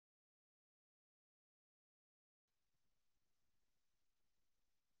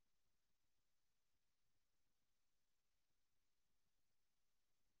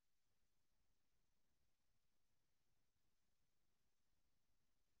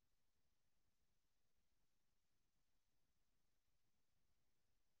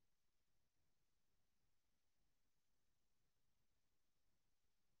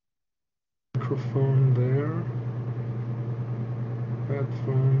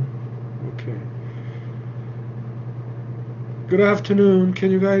Okay. Good afternoon.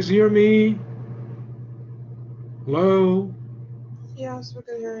 Can you guys hear me? Hello? Yes, we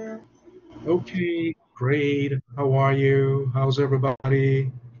can hear Okay, great. How are you? How's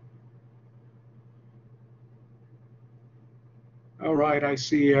everybody? All right, I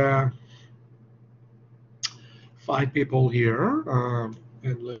see 5 people here.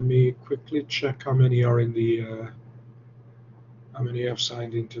 And let me quickly check how many are in the, how many have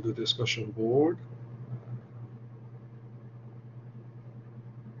signed into the discussion board.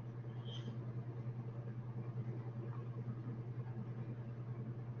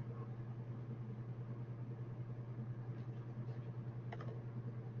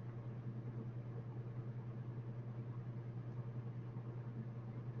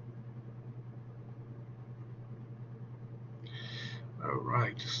 All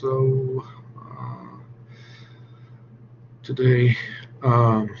right, so today,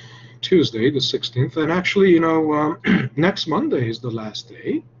 Tuesday, the 16th, and actually, next Monday is the last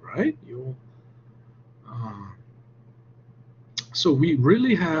day, right? Uh, so we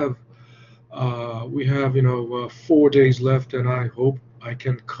really have, we have, 4 days left, and I hope I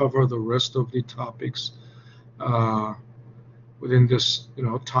can cover the rest of the topics uh, within this,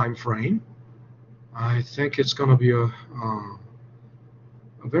 time frame. I think it's going to be a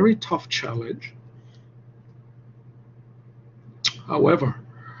very tough challenge. However,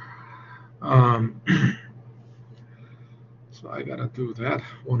 um, so I got to do that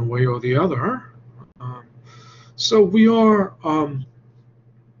one way or the other. Um, so we are.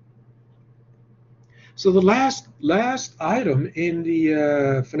 So the last item in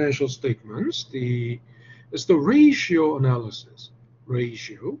the financial statements, is the ratio analysis.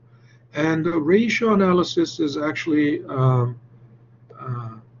 Ratio, and the ratio analysis is actually uh,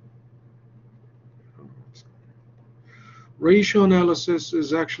 ratio analysis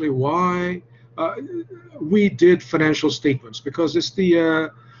is actually why we did financial statements, because it's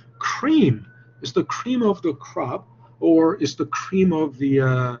the cream, it's the cream of the crop, or it's the cream of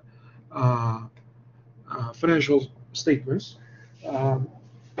the uh, financial statements. Um,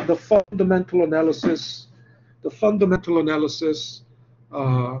 the fundamental analysis,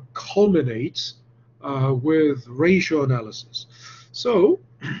 culminates with ratio analysis. So,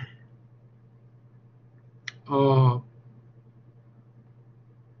 uh,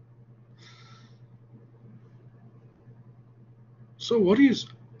 so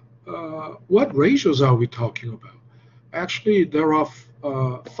what ratios are we talking about? Actually, there are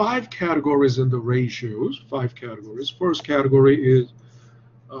 5 categories in the ratios. 5 categories. First category is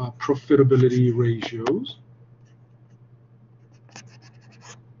profitability ratios.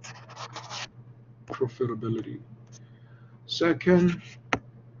 Profitability. Second,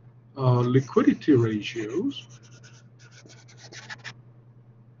 liquidity ratios.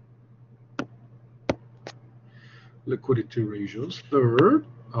 Liquidity ratios. Third,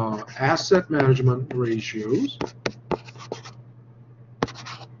 asset management ratios.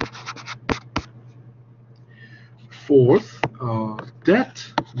 Fourth, debt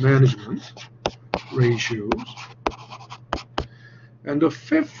management ratios. And the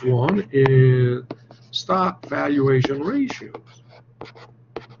fifth one is stock valuation ratios.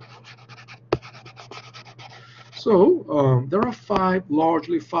 So there are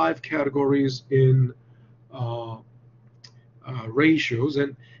largely five categories in uh, ratios,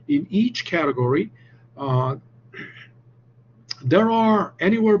 and in each category, uh, there are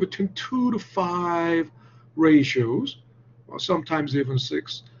anywhere between 2 to 5 ratios, or sometimes even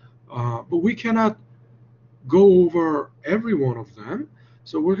 6. But we cannot go over every one of them.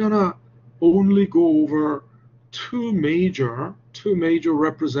 So we're gonna only go over two major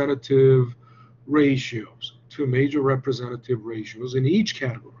representative ratios, in each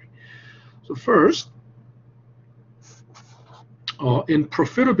category. So first, in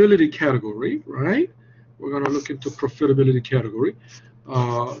profitability category, right? We're gonna look into profitability category.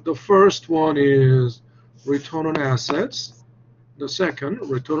 The first one is return on assets. The second,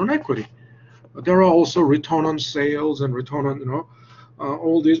 return on equity. There are also return on sales and return on,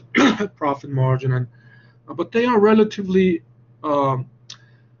 all these profit margin, and but they are relatively um,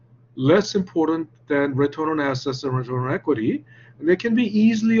 less important than return on assets and return on equity. And they can be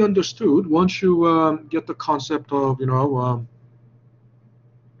easily understood once you get the concept of,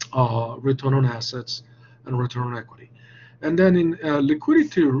 return on assets and return on equity. And then in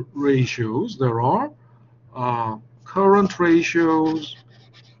liquidity ratios, there are current ratios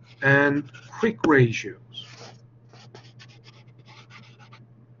and quick ratios.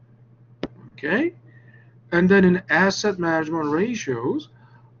 Okay, and then in asset management ratios,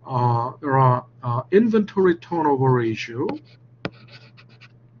 there are inventory turnover ratio,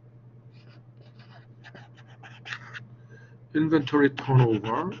 inventory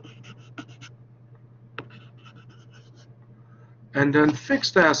turnover, and then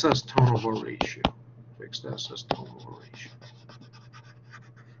fixed assets turnover ratio. Fixed assets turnover ratio.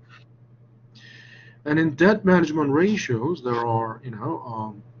 And in debt management ratios, there are,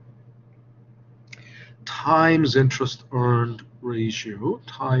 times interest earned ratio,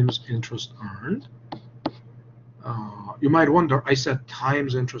 times interest earned. You might wonder, I said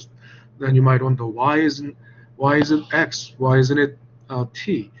times interest, then you might wonder, why isn't X? Why isn't it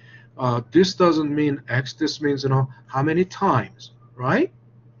T? This doesn't mean X, this means, how many times, right?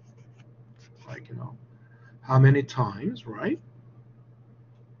 Like, how many times, right?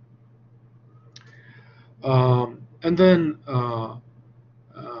 And then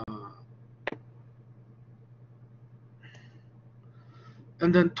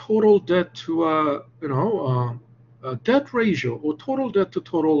total debt to debt ratio, or total debt to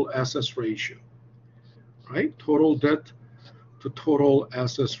total assets ratio, right? Total debt to total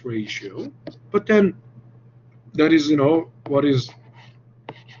assets ratio. But then that is, what is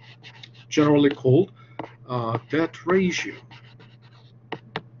generally called debt ratio.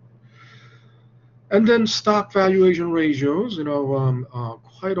 And then stock valuation ratios,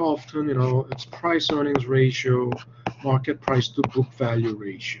 quite often, it's price earnings ratio, market price to book value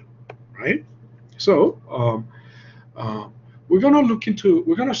ratio, right? So we're going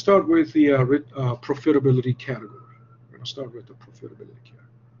to start with the profitability category. We're going to start with the profitability category,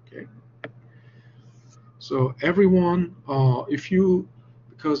 okay? So everyone,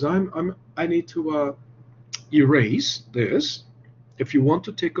 because I need to erase this. If you want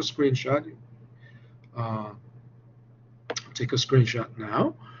to take a screenshot, take a screenshot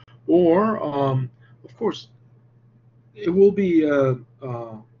now, or of course, it will be the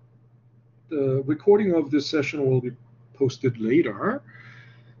recording of this session will be posted later,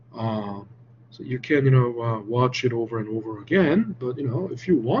 so you can watch it over and over again. But if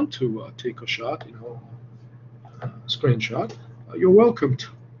you want to take a shot, screenshot, you're welcome to.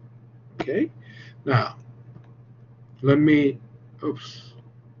 Okay, now let me. Oops.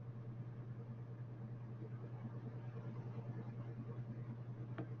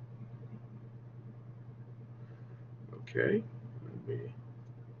 Okay, let me.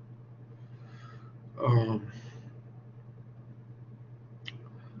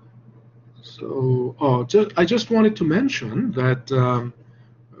 I just wanted to mention that.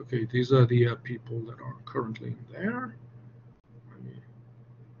 Okay, these are the people that are currently in there.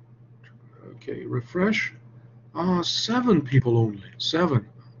 Okay, refresh. 7 people only. 7.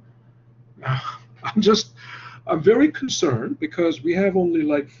 I'm very concerned because we have only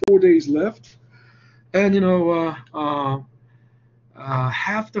like 4 days left, and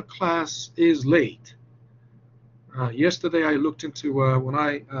half the class is late. Yesterday I looked into when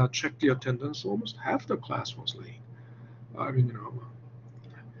I checked the attendance, almost half the class was late. I mean,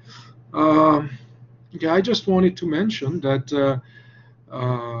 yeah, I just wanted to mention that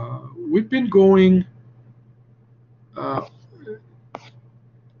we've been going.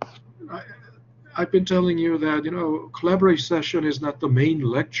 I've been telling you that collaborate session is not the main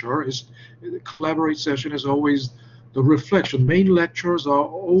lecture. The collaborate session is always the reflection. Main lectures are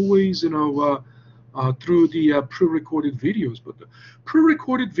always through the pre-recorded videos, but the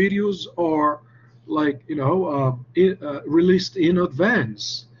pre-recorded videos are like released in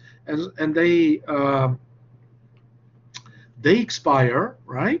advance, and they expire,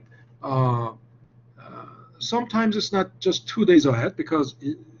 right? Sometimes it's not just 2 days ahead, because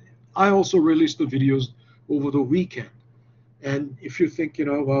I also release the videos over the weekend. And if you think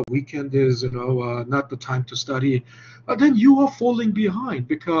weekend is not the time to study, then you are falling behind,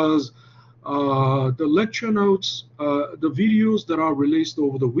 because the lecture notes, the videos that are released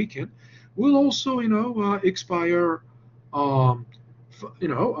over the weekend will also expire 5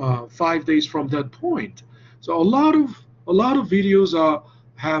 days from that point. So a lot of videos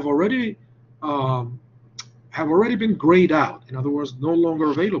have already been grayed out. In other words, no longer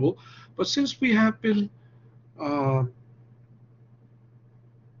available. But since we have been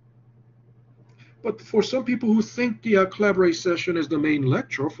but for some people who think the collaborate session is the main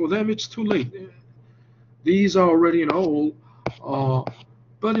lecture, for them it's too late. These are already old,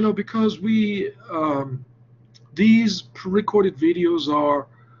 but because we these recorded videos are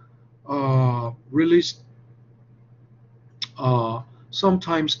released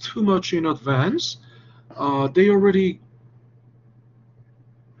sometimes too much in advance. They already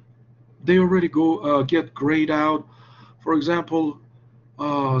go get grayed out. For example,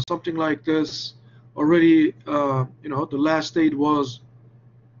 something like this already, the last date was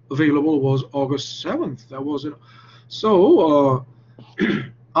available was August 7th. That was it. So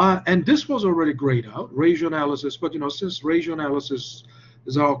And this was already grayed out, ratio analysis. But since ratio analysis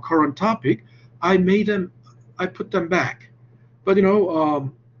is our current topic, I put them back. But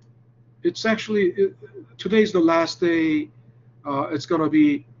it's actually today's the last day. It's going to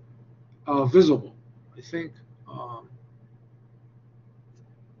be visible, I think.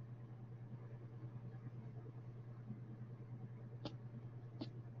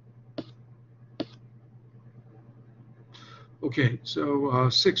 Okay, so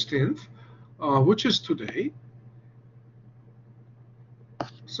 16th, which is today.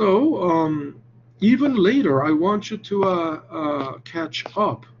 So even later, I want you to catch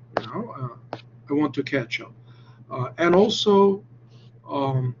up. I want to catch up, and also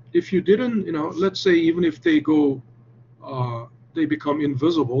if you didn't, let's say even if they become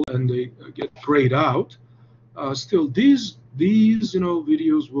invisible and they get grayed out, still these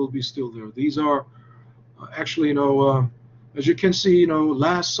videos will be still there. These are actually as you can see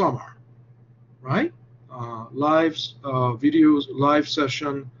last summer, right? Videos, live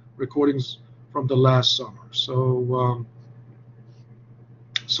session recordings from the last summer. So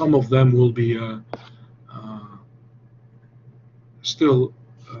some of them will be still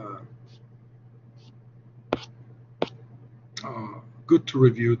good to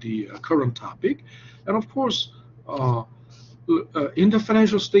review the current topic. And of course, in the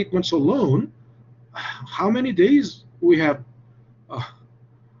financial statements alone, how many days we have?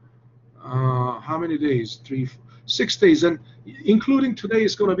 How many days? 6 days, and including today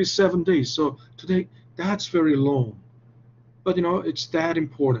is going to be 7 days. So today, that's very long, but it's that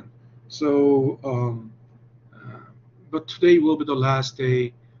important. So, but today will be the last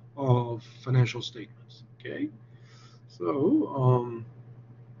day of financial statements. Okay. So,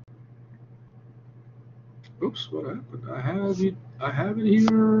 oops, what happened? I have it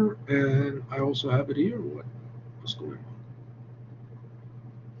here, and I also have it here. What's going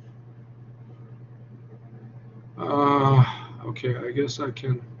on? Okay, I guess I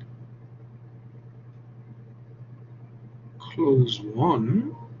can close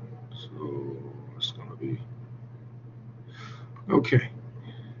one. So it's gonna be okay.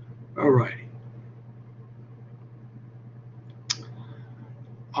 All right.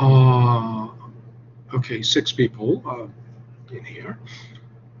 Okay, 6 people in here.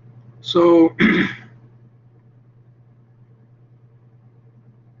 So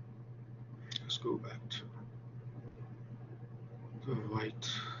let's go back to the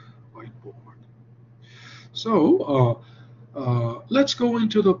whiteboard. So let's go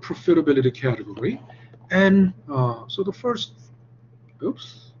into the profitability category. And so the first,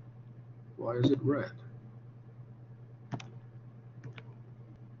 oops, why is it red?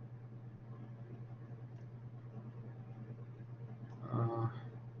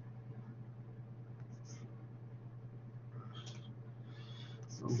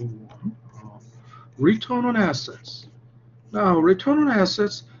 Number one, return on assets. Now, return on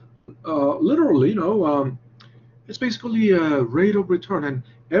assets, literally, it's basically a rate of return, and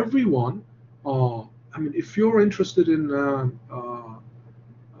everyone, I mean, if you're interested in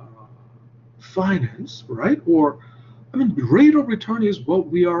finance, right? Or, I mean, rate of return is what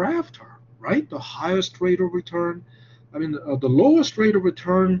we are after, right? The highest rate of return. I mean, the lowest rate of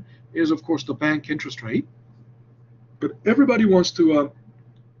return is, of course, the bank interest rate. But everybody wants to,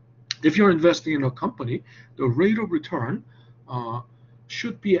 if you're investing in a company, the rate of return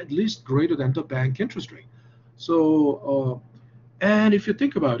should be at least greater than the bank interest rate. So, and if you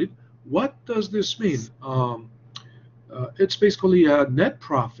think about it, what does this mean? It's basically a net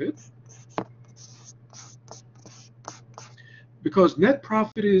profit, because net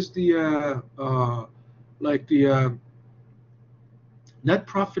profit is the net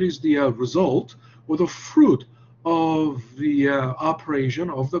profit is the result or the fruit of the operation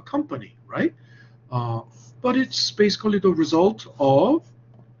of the company, right? But it's basically the result of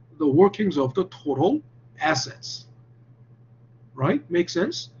the workings of the total assets, right? Makes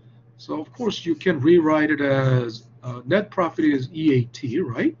sense? So of course you can rewrite it as net profit is EAT,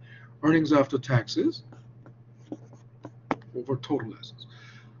 right? Earnings after taxes over total assets.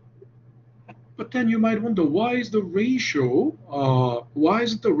 But then you might wonder, why is the ratio? Why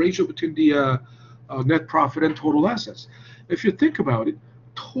is it the ratio between the net profit and total assets? If you think about it,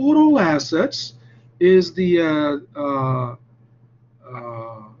 total assets is the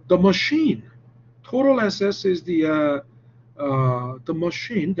machine. Total assets is the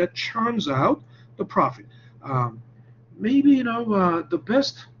machine that churns out the profit. Maybe the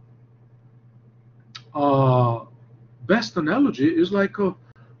best analogy is like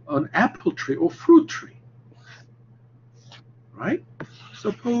an apple tree or fruit tree, right?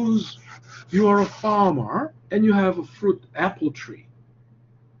 Suppose you are a farmer and you have a apple tree.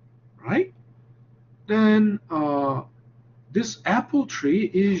 right? Then this apple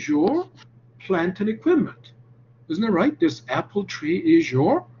tree is your plant and equipment. Isn't it right? This apple tree is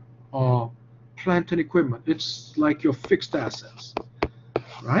your uh, plant and equipment. It's like your fixed assets,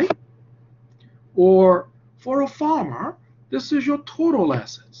 right? Or for a farmer, this is your total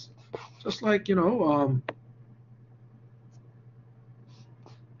assets. Just like, and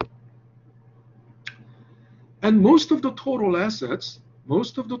most of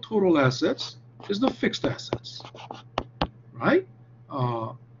the total assets is the fixed assets, right?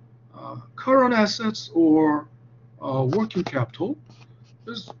 Uh, Current assets or working capital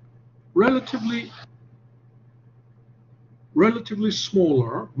is relatively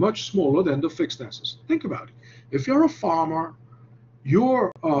smaller, much smaller than the fixed assets. Think about it. If you're a farmer,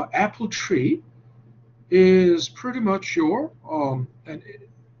 your apple tree is pretty much your and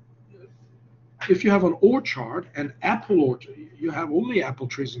if you have an orchard, an apple orchard, you have only apple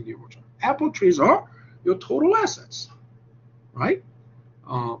trees in the orchard. Apple trees are your total assets, right?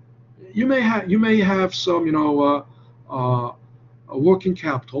 Uh, you may have some working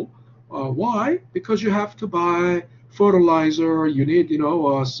capital. Why? Because you have to buy fertilizer. You need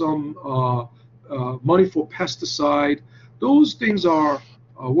some money for pesticide. Those things are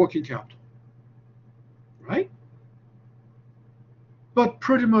working capital, right? But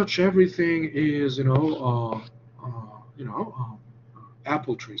pretty much everything is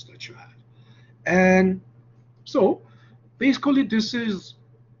apple trees that you have. And so basically this is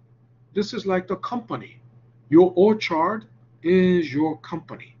like the company. Your orchard is your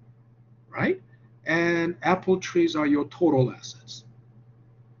company, right? And apple trees are your total assets.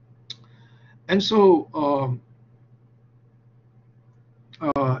 And so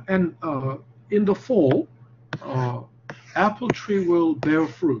and in the fall, uh, apple tree will bear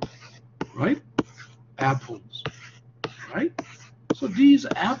fruit, right? Apples, right? So these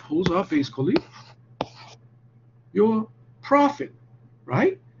apples are basically your profit,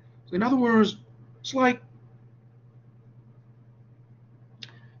 right? So in other words, it's like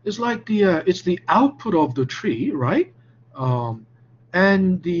it's the output of the tree, right? Um,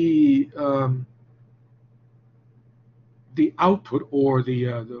 and the output or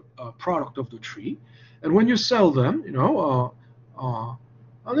the product of the tree, and when you sell them,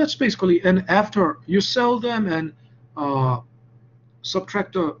 that's basically, and after you sell them and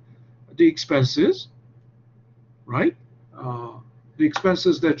subtract the expenses, right? Uh, the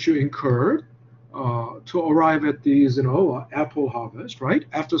expenses that you incurred to arrive at these, apple harvest, right?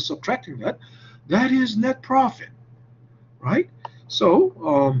 After subtracting that, that is net profit, right?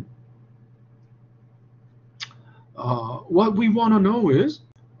 So what we want to know is,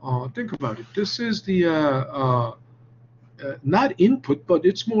 think about it. This is the not input, but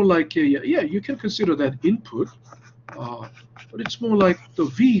it's more like yeah, you can consider that input, but it's more like the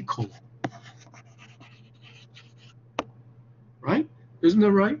vehicle, right? Isn't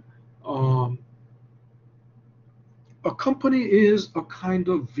that right? Um, a company is a kind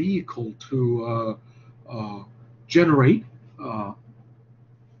of vehicle to generate uh,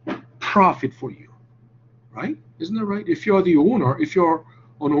 profit for you, right? Isn't that right? If you're the owner, if you're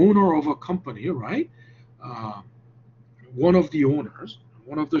an owner of a company, right? Uh, one of the owners,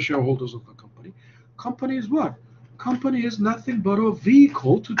 one of the shareholders of the company. Company is what? Company is nothing but a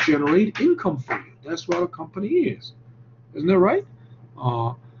vehicle to generate income for you. That's what a company is. Isn't that right?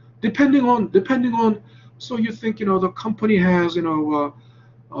 Uh, depending on, so you think the company has a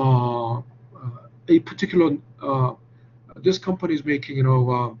particular this company is making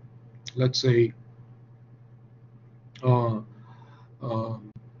let's say uh, uh,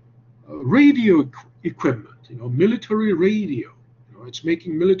 radio equipment, military radio. It's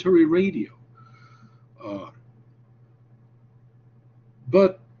making military radio. Uh,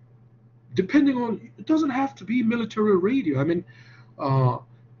 but depending on, it doesn't have to be military radio. I mean, uh,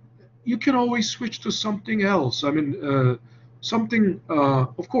 you can always switch to something else. I mean, something,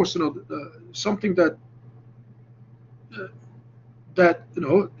 of course, something uh, that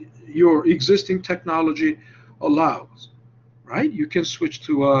your existing technology allows, right? You can switch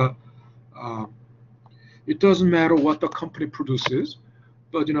to uh, it doesn't matter what the company produces,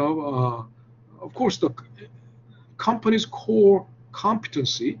 but of course, the company's core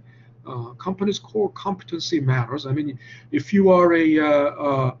competency, matters. I mean, if you are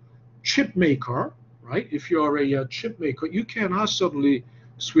a chip maker, right? If you are a chip maker, you cannot suddenly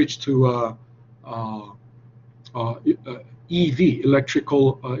switch to uh, EV, electric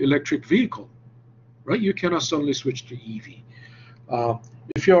vehicle, right? You cannot suddenly switch to EV. Uh,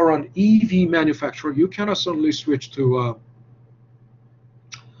 if you're an EV manufacturer, you cannot suddenly switch to uh,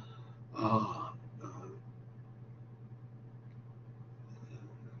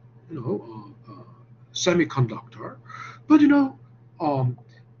 semiconductor. But um,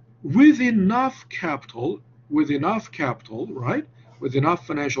 with enough capital, right? With enough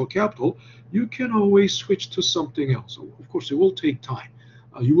financial capital, you can always switch to something else. So of course, it will take time.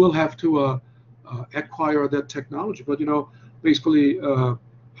 You will have to acquire that technology. But basically,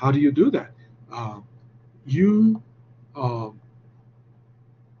 how do you do that? Uh, you um,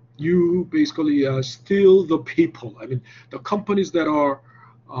 you basically steal the people. I mean, the companies that are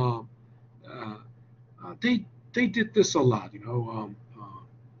uh, uh, they did this a lot.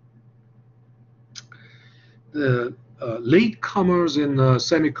 The latecomers in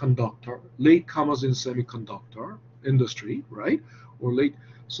semiconductor industry, right? Or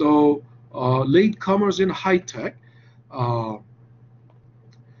latecomers in high tech. Uh,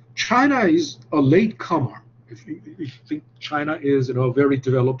 China is a latecomer. If you think China is very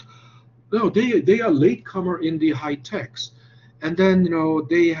developed, no, they are latecomer in the high techs, and then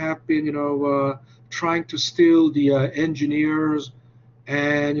they have been trying to steal the engineers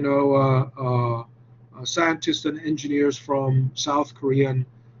and scientists and engineers from South Korean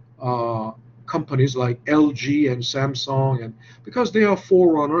uh, companies like LG and Samsung, and because they are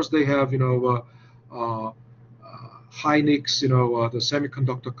forerunners, they have Hynix, the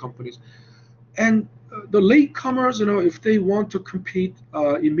semiconductor companies, and the latecomers, if they want to compete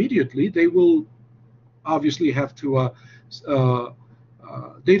immediately, they will obviously have to. Uh,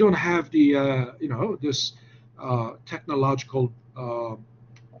 they don't have the this technological uh,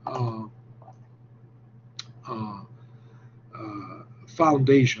 uh,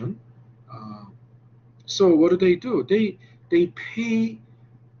 foundation. Uh, so what do? They pay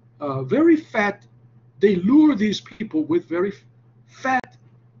very fat. They lure these people with very fat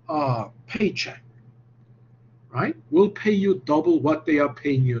paycheck, right? We'll pay you double what they are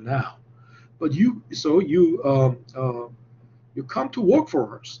paying you now. But you come to work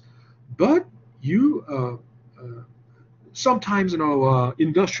for us, but you sometimes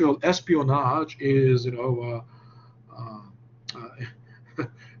industrial espionage is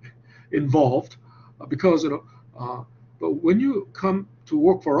involved because but when you come to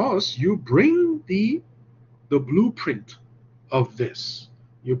work for us, you bring the blueprint of this.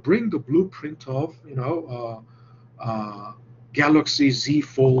 You bring the blueprint of Galaxy Z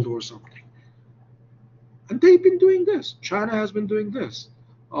Fold or something, and they've been doing this. China has been doing this,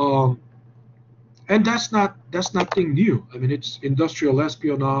 and that's nothing new. I mean, it's industrial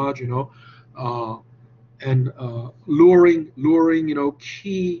espionage, uh, and luring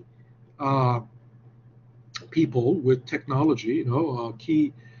key uh, people with technology,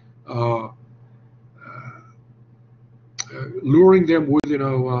 key uh, luring them with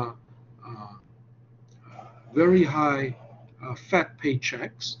very high fat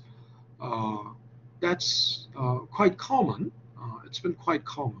paychecks. Uh, that's quite common. It's been quite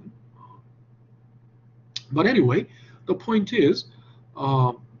common. But anyway, the point is,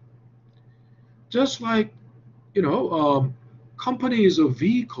 um, just like company is a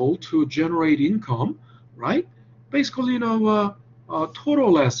vehicle to generate income, right? Basically,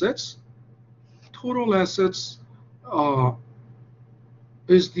 total assets. Total assets uh,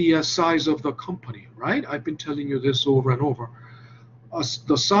 is the size of the company, right? I've been telling you this over and over.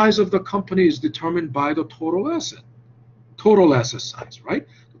 The size of the company is determined by the total asset size, right?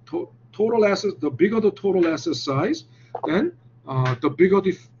 Total assets, the bigger the total asset size, then the bigger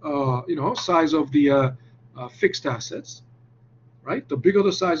the size of the fixed assets, right? The bigger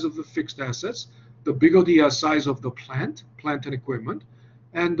the size of the fixed assets, the bigger the size of the plant and equipment,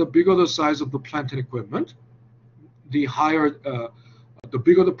 and the bigger the size of the plant and equipment, the higher, the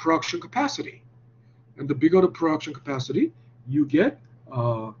bigger the production capacity, and the bigger the production capacity, you get,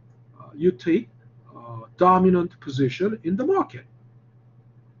 you take dominant position in the market.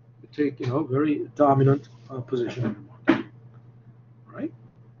 You take, very dominant position in the market, right?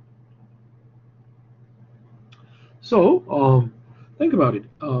 So think about it.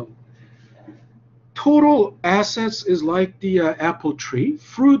 Total assets is like the apple tree.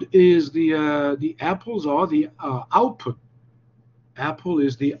 Fruit is the apples are the output. Apple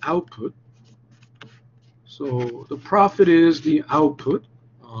is the output. So the profit is the output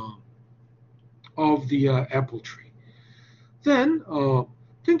uh, of the apple tree. Then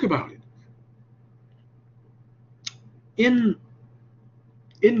think about it. In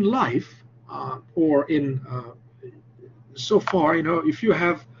life or in so far, if you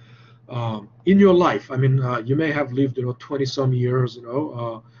have in your life, I mean, you may have lived, 20 some years,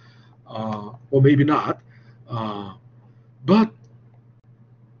 or maybe not, but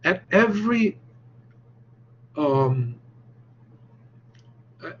at every um,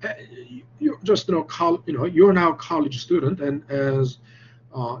 you're just you're now a college student, and as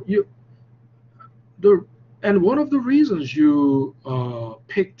You the and one of the reasons you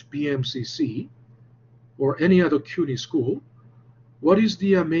picked BMCC or any other CUNY school, what is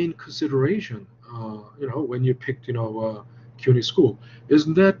the main consideration? When you picked CUNY school,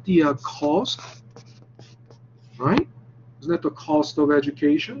 isn't that the cost, right? Isn't that the cost of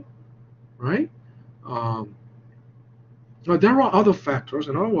education, right? Um, Now, there are other factors,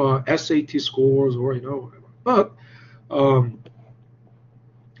 SAT scores or whatever. But um,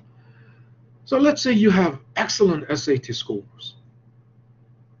 so let's say you have excellent SAT scores,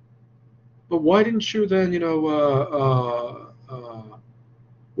 but why didn't you then,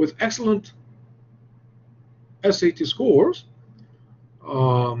 with excellent SAT scores,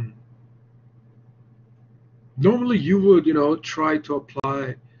 um, normally you would, try to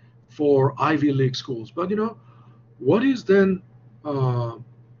apply for Ivy League schools. But what is then, uh,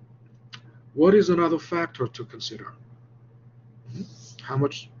 what is another factor to consider? How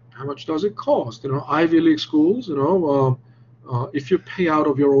much does it cost? Ivy League schools, if you pay out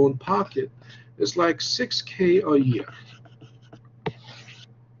of your own pocket, it's like 6K a year,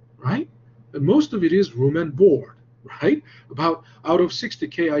 right? And most of it is room and board, right? About out of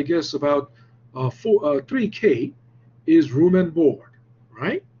 60K, I guess about 3K is room and board,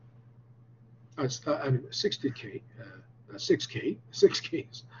 right? I mean 60K, 6K, 6K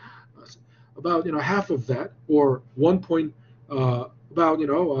is about half of that, or about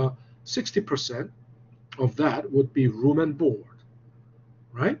 60% of that would be room and board,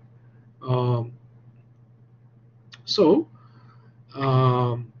 right? Um, so,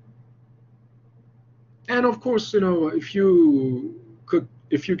 um, and of course, if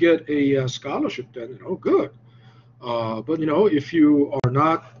you get a scholarship, then good. But if you are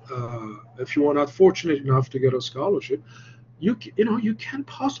not fortunate enough to get a scholarship, you can't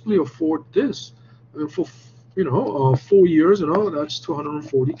possibly afford this. I mean, for 4 years, that's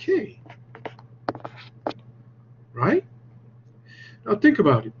 240K, right? Now think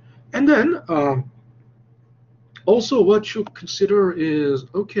about it. And then also what you consider is,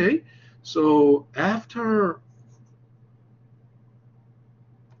 okay, so after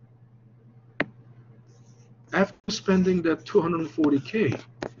spending that 240K,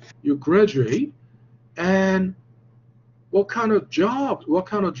 you graduate, and what kind of jobs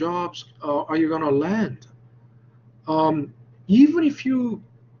are you going to land? Even if you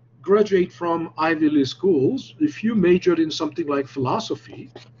graduate from Ivy League schools, if you majored in something like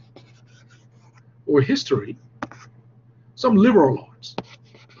philosophy or history, some liberal arts,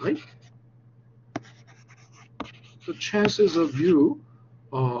 right? The chances of you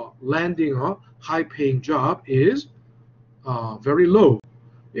landing a high-paying job is very low.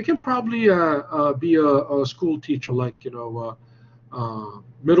 You can probably be a school teacher, like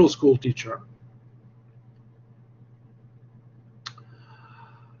middle school teacher.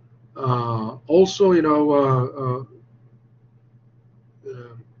 Also,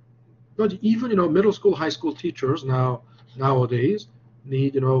 but even middle school, high school teachers nowadays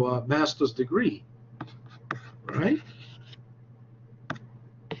need a master's degree, right?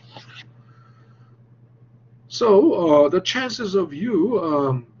 So the chances of you,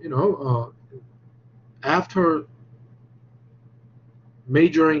 after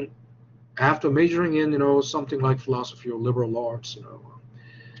majoring in something like philosophy or liberal arts,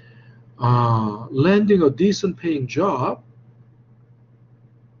 landing a decent paying job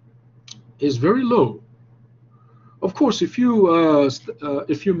is very low. Of course, if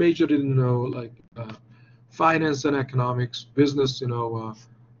you majored in like finance and economics, business,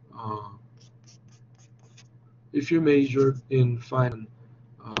 if you majored in finance,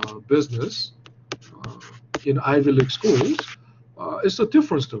 business, uh, in Ivy League schools, it's a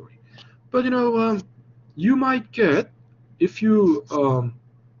different story. But you might get, if you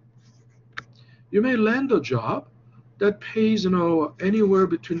may land a job that pays anywhere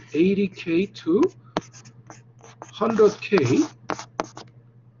between 80K to 100K,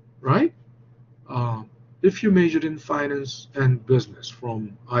 right? If you majored in finance and business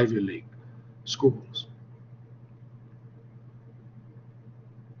from Ivy League schools.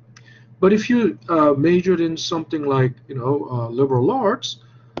 But if you majored in something like liberal arts,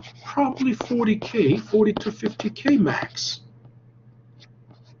 probably 40K, 40 to 50K max.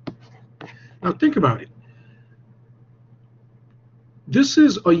 Now think about it. This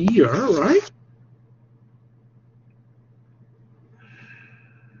is a year, right?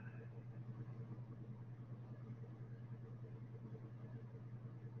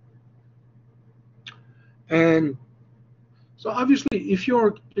 And so obviously, if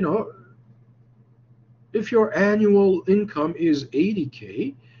your annual income is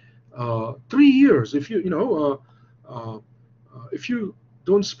 80K, 3 years, if you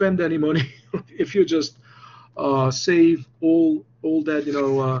don't spend any money if you just save all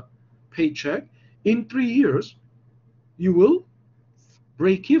that paycheck. In 3 years, you will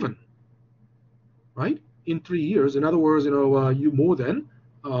break even, right? In 3 years, in other words, you more than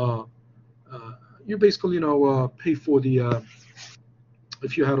uh, you basically pay for the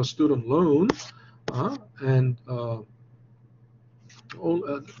if you had a student loan and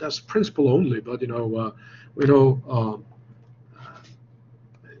that's principal only, but you know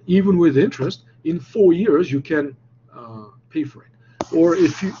even with interest, in 4 years you can pay for it. Or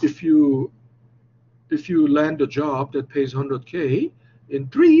if you land a job that pays 100K, in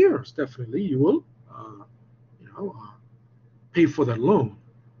 3 years definitely you will you know uh, pay for that loan.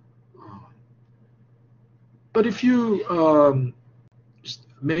 Uh, but if you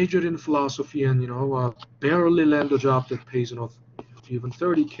majored in philosophy and barely land a job that pays even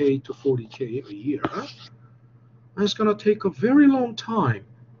 30K to 40K a year, it's going to take a very long time,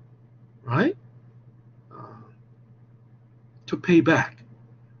 right, uh, to pay back,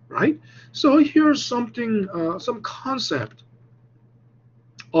 right? So here's something, some concept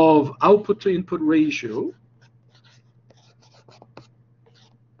of output to input ratio.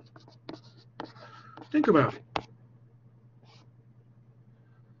 Think about it.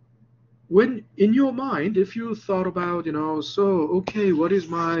 When in your mind, if you thought about, so okay, what is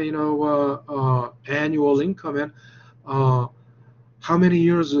my, annual income, and uh, how many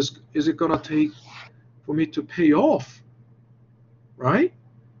years is it gonna take for me to pay off, right,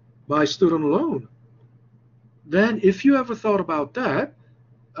 my student loan? Then, if you ever thought about that,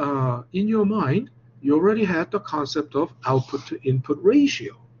 in your mind, you already had the concept of output to input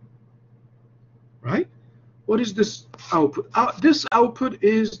ratio, right? What is this output? This output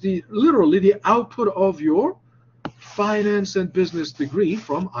is literally the output of your finance and business degree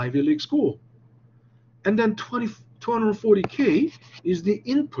from Ivy League school. And then 240K is the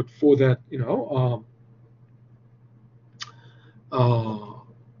input for that,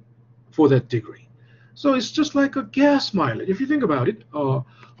 for that degree. So it's just like a gas mileage. If you think about it, a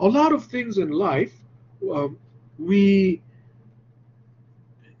lot of things in life, um, we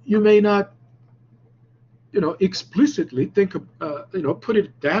you may not explicitly think of, put it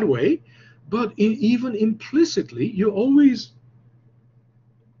that way, but even implicitly, you always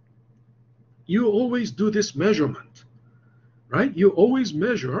do this measurement, right? You always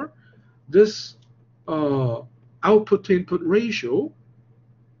measure this uh, output to input ratio,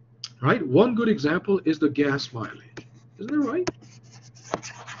 right? One good example is the gas mileage, isn't it right?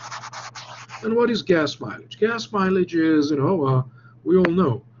 And what is gas mileage? Gas mileage is, we all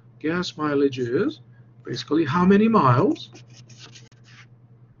know, gas mileage is basically how many miles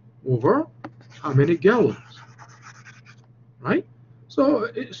over how many gallons, right? So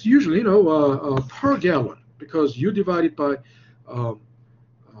it's usually, per gallon, because you divide it by, um,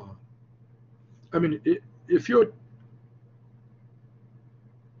 uh, I mean, if your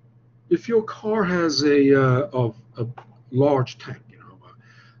car has a large tank,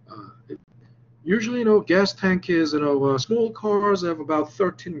 usually, gas tank is, small cars have about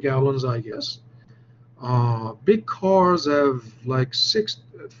 13 gallons, I guess. Big cars have like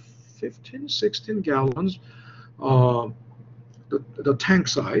 15, 16 gallons, uh, the tank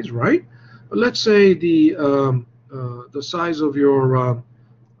size, right? Let's say the size of your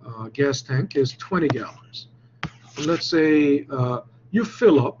gas tank is 20 gallons. And let's say you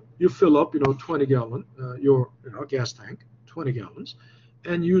fill up 20 gallon your gas tank, 20 gallons,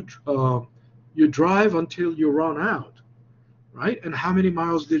 and you drive until you run out, right? And how many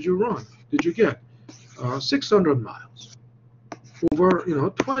miles did you get? 600 miles over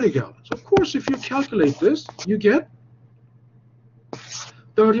 20 gallons. Of course, if you calculate this, you get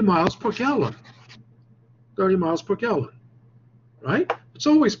 30 miles per gallon. 30 miles per gallon, right? It's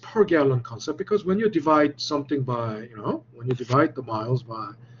always per gallon concept, because when you divide something by, when you divide the miles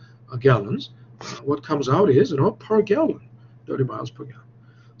by gallons, what comes out is, per gallon, 30 miles per gallon.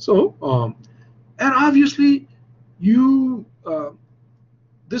 So, and obviously, you,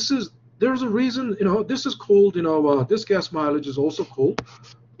 there's a reason, this is called, this gas mileage is also called,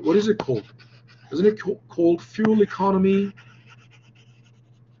 what is it called? Isn't it called fuel economy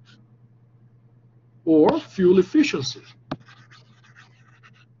or fuel efficiency?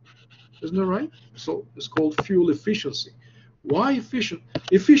 Isn't that right? So it's called fuel efficiency. Why efficient?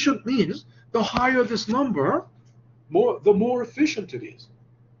 Efficient means the higher this number, the more efficient it is.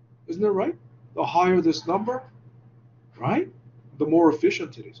 Isn't that right? The higher this number, right, the more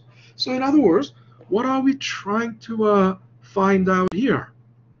efficient it is. So in other words, what are we trying to find out here?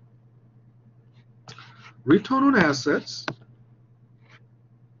 Return on assets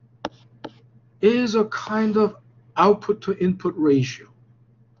is a kind of output to input ratio.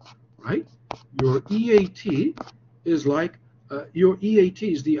 right? Your EAT is like, your EAT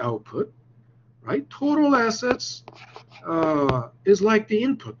is the output, right? Total assets is like the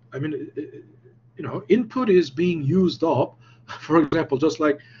input. I mean, input is being used up. For example, just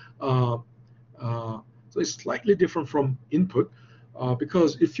like, uh, so it's slightly different from input,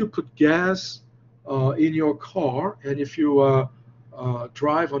 because if you put gas in your car, and if you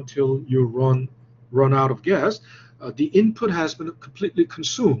drive until you run out of gas, the input has been completely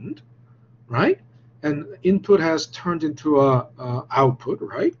consumed, right? And input has turned into a output,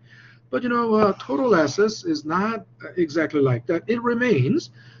 right? But total assets is not exactly like that. It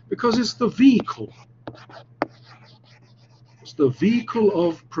remains because it's the vehicle. It's the vehicle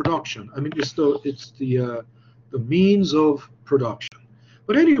of production. I mean, it's the means of production.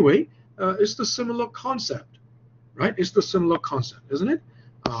 But anyway, it's the similar concept, right? It's the similar concept, isn't it?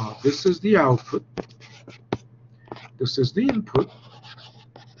 This is the output. This is the input,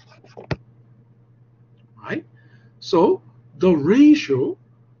 right? So the ratio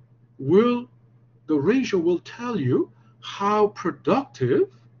will tell you how productive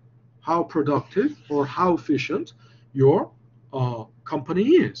or how efficient your company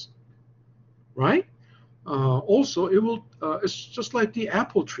is, right? Also, it will. It's just like the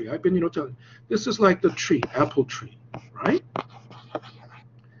apple tree. I've been, telling. This is like the tree, apple tree, right?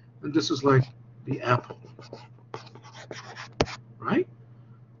 And this is like the apple, right?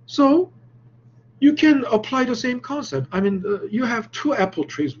 So you can apply the same concept. I mean, you have two apple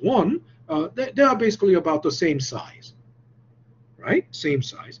trees. One, they are basically about the same size, right? Same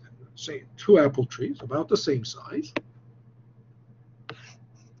size. Say two apple trees, about the same size.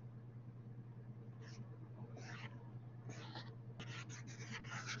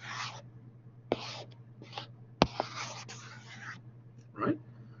 Right?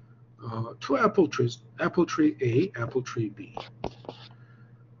 Two apple trees, apple tree A, apple tree B.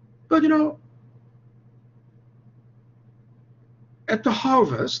 But at the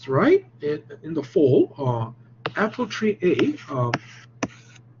harvest, right, in the fall, apple tree A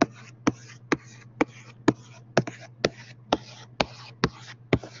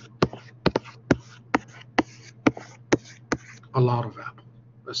a lot of apple.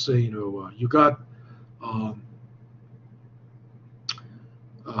 Let's say you got um,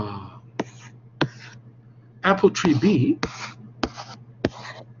 uh, apple tree B.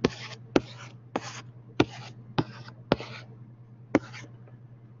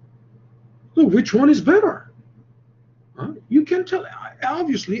 Well, which one is better? You can tell.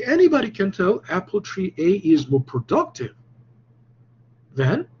 Obviously, anybody can tell apple tree A is more productive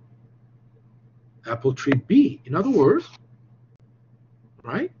than apple tree B. In other words,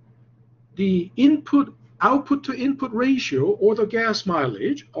 right? The output to input ratio, or the gas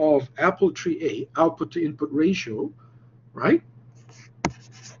mileage of apple tree A, output to input ratio, right?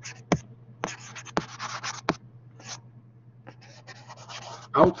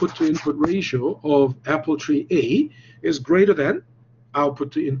 Output to input ratio of apple tree A is greater than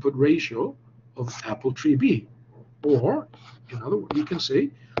output to input ratio of apple tree B. Or, in other words, you can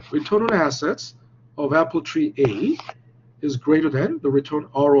say return on assets of apple tree A is greater than the return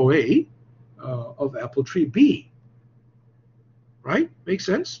ROA of apple tree B. Right? Makes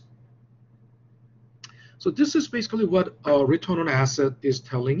sense? So this is basically what return on asset is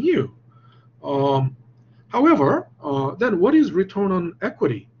telling you. However, then what is return on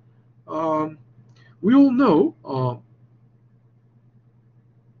equity? We all know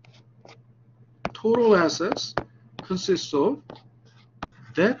total assets consists of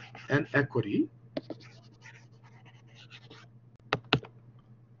debt and equity,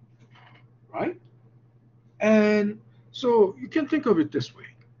 right? And so you can think of it this way.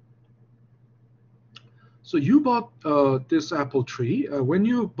 So you bought this apple tree. When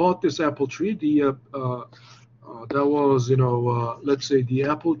you bought this apple tree, that was, let's say the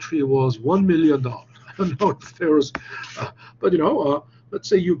apple tree was $1 million. I don't know if there was, but let's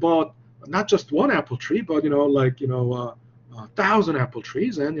say you bought not just one apple tree, but 1,000 apple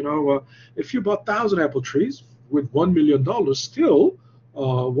trees, and if you bought 1,000 apple trees with $1 million, still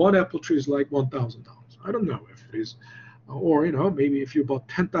one apple tree is like $1,000. I don't know if it is, or maybe if you bought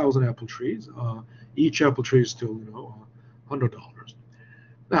 10,000 apple trees, each apple tree is still $100.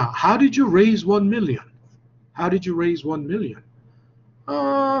 Now, how did you raise 1 million? How did you raise 1 million?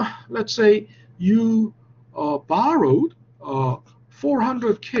 Let's say you borrowed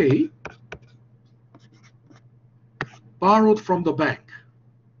 400K borrowed from the bank.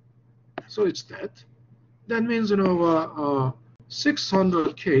 So it's that. That means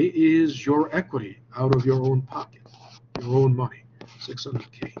 600K is your equity out of your own pocket, your own money,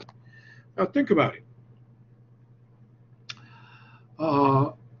 600K. Now think about it.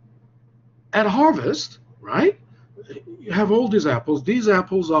 at harvest, right? You have all these apples. These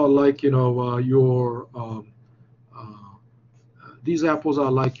apples are like, these apples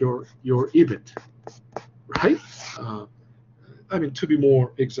are like your EBIT, right? Uh, I mean, to be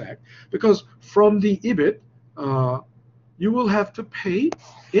more exact, because from the EBIT, you will have to pay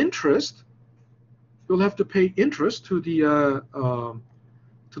interest. You'll have to pay interest to the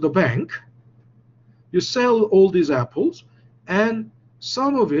bank. You sell all these apples, and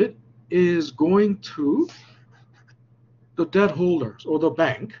some of it is going to the debt holders or the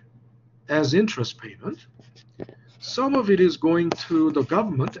bank as interest payment. Some of it is going to the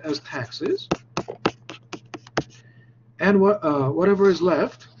government as taxes, and whatever is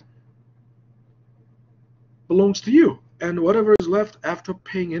left belongs to you. And whatever is left after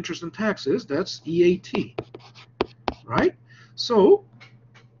paying interest and taxes, that's EAT, right? So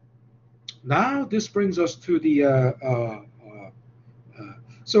now this brings us to the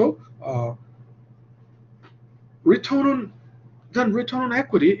return on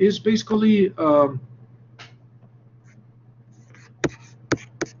equity is basically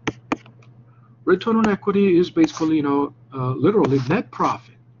return on equity is basically literally net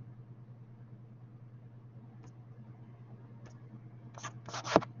profit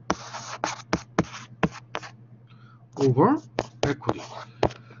over equity.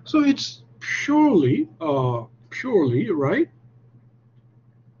 So it's purely right,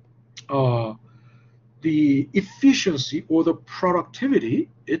 the efficiency or the productivity.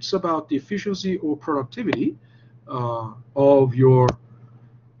 It's about the efficiency or productivity of your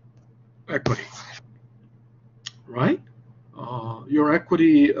equity, right? Your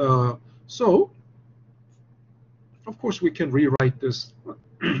equity. So of course we can rewrite this.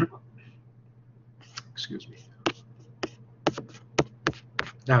 Excuse me.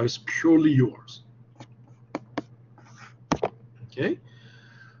 Now it's purely yours. Okay.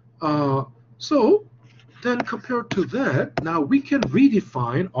 So then compared to that, now we can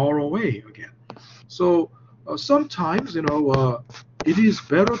redefine ROA again. So sometimes it is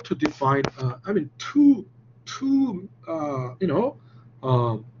better to define two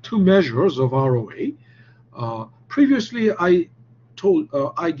measures of ROA. Previously I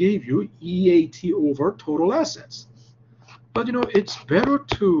gave you EAT over total assets. But it's better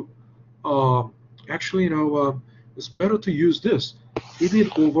to it's better to use this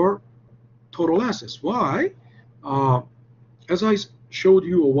EBIT over total assets. Why? As I showed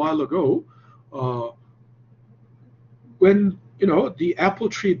you a while ago, when the apple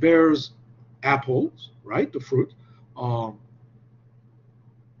tree bears apples, right? The fruit.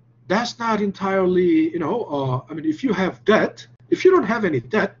 That's not entirely if you have debt, if you don't have any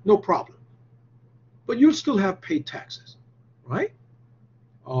debt, no problem. But you'll still have paid taxes. Right?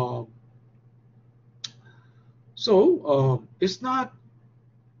 So it's not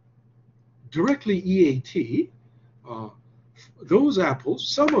directly EAT. Those apples,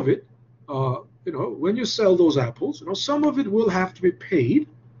 some of it, when you sell those apples, some of it will have to be paid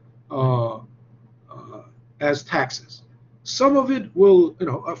as taxes. Some of it will,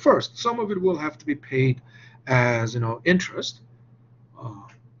 first, some of it will have to be paid as, interest.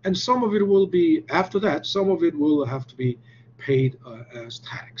 And some of it will be, after that, some of it will have to be paid as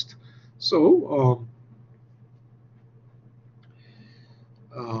taxed. So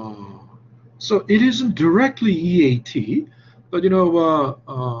so it isn't directly EAT, but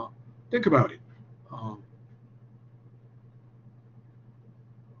think about it.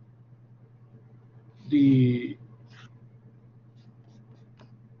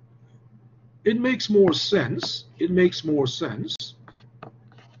 It makes more sense. It makes more sense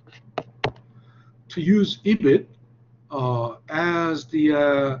to use EBIT as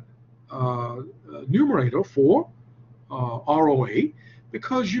the numerator for ROA,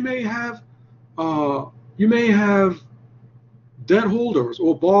 because you may have debt holders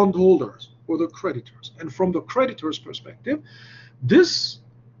or bond holders or the creditors, and from the creditors' perspective, this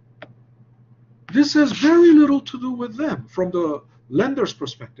has very little to do with them from the lender's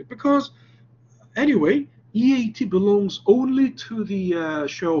perspective, because anyway, EAT belongs only to the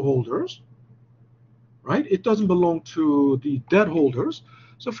shareholders, right? It doesn't belong to the debt holders.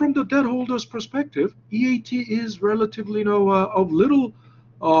 So from the debt holders' perspective, EAT is relatively of little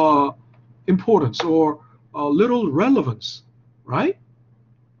importance or little relevance, right?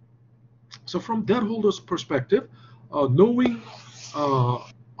 So from debt holders' perspective, knowing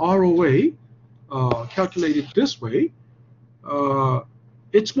ROA calculated this way,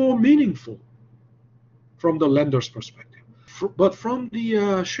 it's more meaningful from the lender's perspective. But from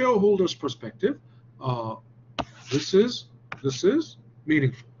the shareholders' perspective, this is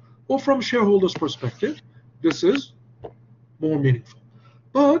meaningful. Or from shareholders' perspective, this is more meaningful.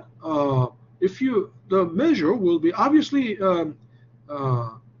 But the measure will be obviously the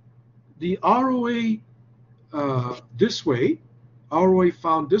ROA this way, ROA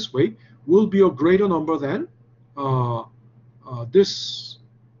found this way will be a greater number than this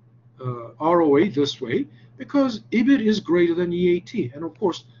ROA this way, because EBIT is greater than EAT, and of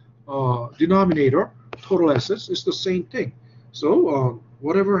course denominator, total assets, is the same thing. So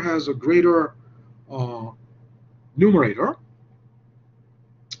whatever has a greater numerator,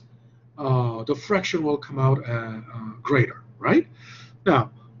 the fraction will come out greater, right? Now,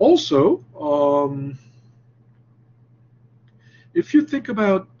 also, if you think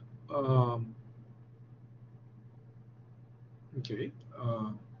about,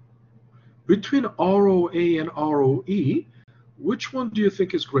 between ROA and ROE, which one do you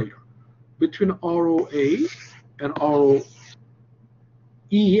think is greater? Between ROA and ROE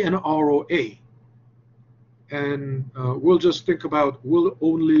and ROA. And we'll just think about, we'll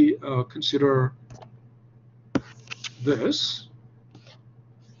only consider this.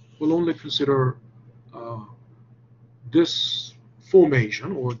 We'll only consider this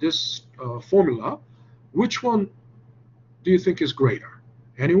formation or this formula. Which one do you think is greater?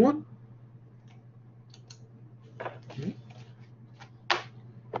 Anyone?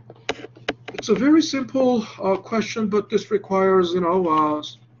 It's a very simple question, but this requires,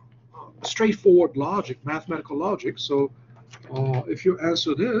 straightforward logic, mathematical logic. So if you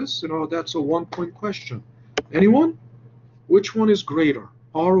answer this, that's a 1-point question. Anyone? Which one is greater,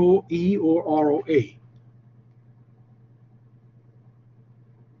 ROE or ROA?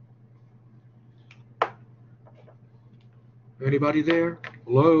 Anybody there?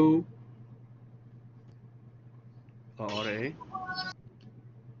 Hello? ROA.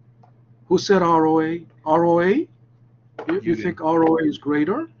 Who said ROA? ROA? You think ROA is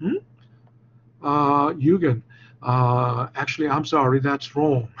greater? Eugen. Actually, I'm sorry, that's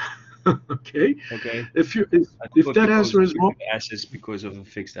wrong. Okay. Okay. If that answer is wrong, assets because of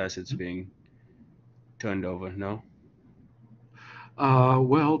fixed assets being turned over, no?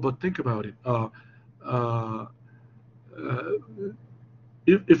 Well, but think about it.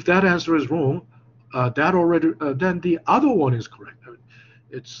 If that answer is wrong, that already then the other one is correct. I mean,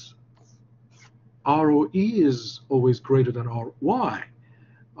 it's ROE is always greater than ROI.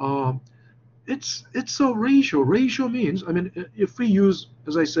 It's a ratio. Ratio means, I mean, if we use,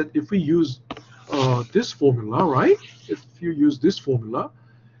 as I said, if we use this formula, right? If you use this formula,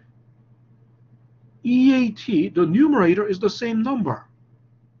 EAT, the numerator is the same number,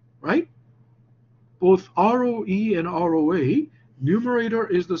 right? Both ROE and ROA, numerator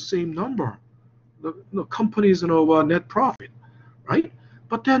is the same number. The company's net profit, right?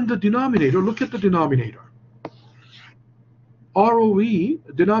 But then the denominator, look at the denominator. ROE,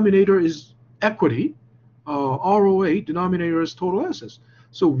 denominator is equity. ROA, denominator is total assets.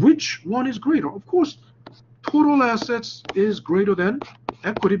 So which one is greater? Of course, total assets is greater than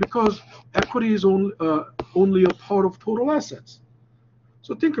equity because equity is only a part of total assets.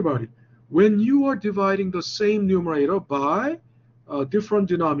 So think about it. When you are dividing the same numerator by different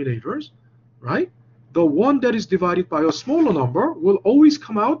denominators, right? The one that is divided by a smaller number will always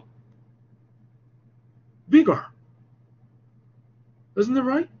come out bigger. Isn't that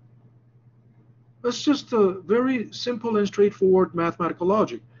right? That's just a very simple and straightforward mathematical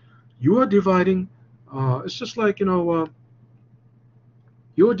logic. You are dividing, it's just like, you're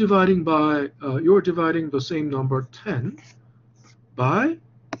dividing the same number 10 by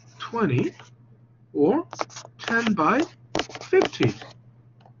 20 or 10 by 50.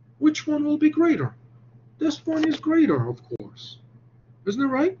 Which one will be greater? This one is greater, of course. Isn't it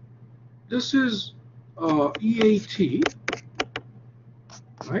right? This is EAT,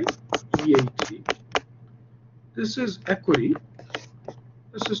 right? EAT. This is equity.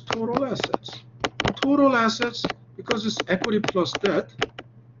 This is total assets. Total assets, because it's equity plus debt,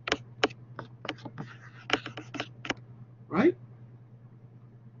 right?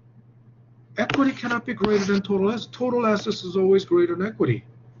 Equity cannot be greater than total assets. Total assets is always greater than equity,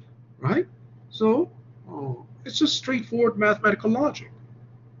 right? So it's just straightforward mathematical logic,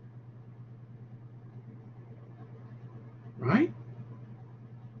 right?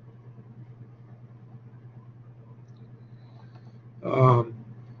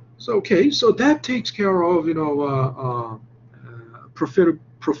 So that takes care of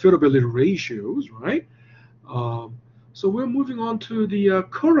profitability ratios, right? So we're moving on to the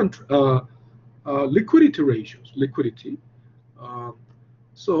current liquidity ratios. Liquidity.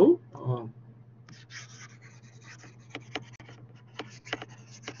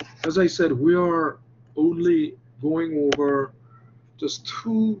 As I said, we are only going over just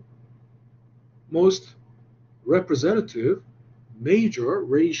two most representative major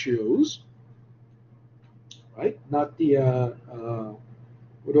ratios right? Not the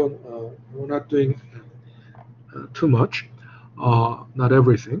we're not doing too much, not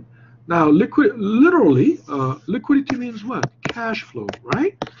everything. Now, liquidity means what? Cash flow,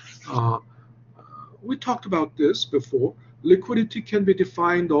 right? Uh, we talked about this before. Liquidity can be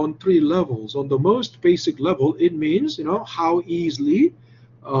defined on three levels. On the most basic level, it means how easily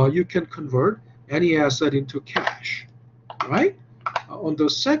you can convert any asset into cash, right? On the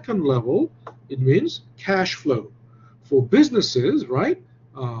second level, it means cash flow. For businesses, right?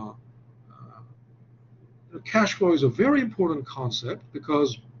 Uh, Cash flow is a very important concept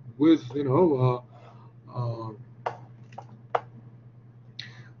because with uh, uh,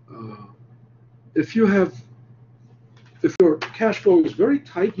 if you have if your cash flow is very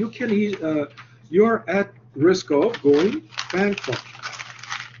tight, you're at risk of going bankrupt,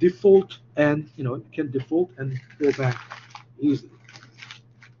 default, and you can default and go back easily,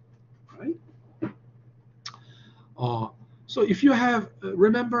 right? Uh, so if you have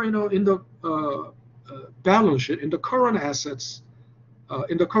remember in the balance sheet, in the current assets,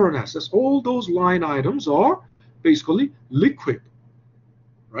 all those line items are basically liquid,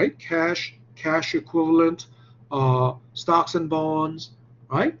 right? Cash equivalent, stocks and bonds,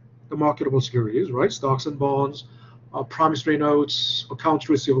 right? The marketable securities, right? Stocks and bonds, promissory notes, accounts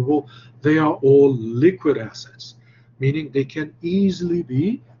receivable, they are all liquid assets, meaning they can easily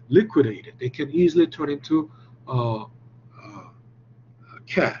be liquidated. They can easily turn into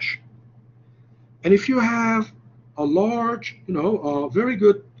cash. And if you have a large, very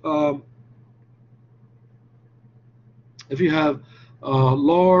good, if you have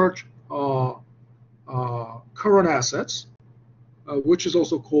large current assets, which is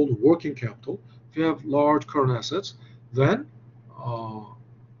also called working capital. If you have large current assets, then uh,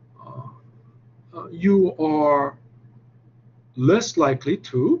 you are less likely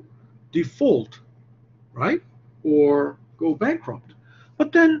to default, right, or go bankrupt.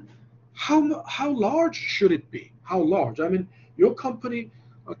 But then, how large should it be? How large? I mean, your company.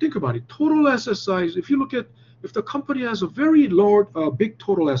 Think about it. Total asset size. If the company has a very large, big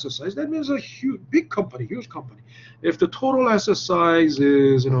total asset size, that means a big company, huge company. If the total asset size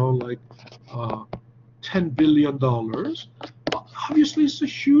is, like $10 billion, obviously it's a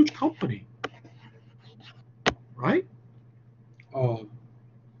huge company, right? Um,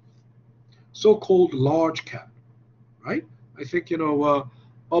 So-called large cap, right? I think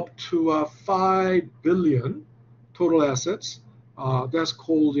up to 5 billion total assets. That's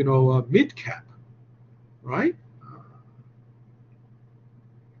called mid cap, right?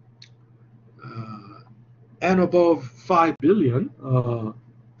 And above 5 billion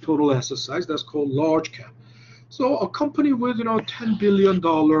total asset size, that's called large cap. So a company with $10 billion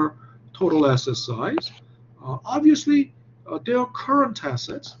total asset size, obviously their current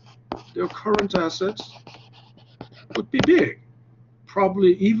assets would be big.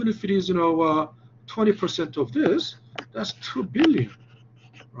 Probably even if it is 20% of this, that's 2 billion,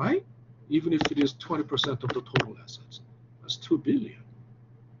 right? Even if it is 20% of the total assets, that's 2 billion.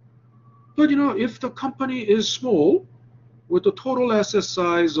 But if the company is small, with a total asset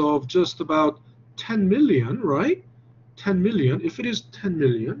size of just about 10 million, right? 10 million, if it is 10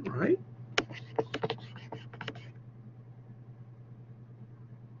 million, right?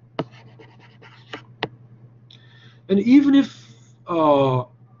 And even if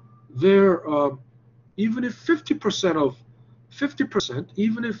they're even if 50% of 50%,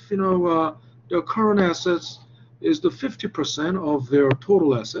 even if their current assets is the 50% of their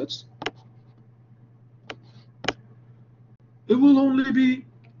total assets, it will only be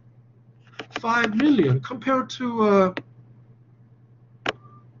 5 million compared to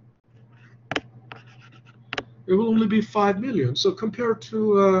it will only be 5 million. So compared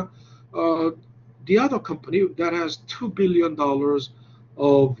to the other company that has $2 billion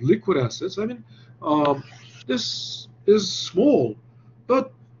of liquid assets, I mean, this is small,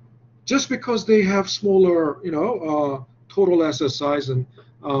 but just because they have smaller, total asset size, and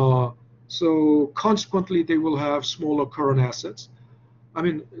so consequently they will have smaller current assets. I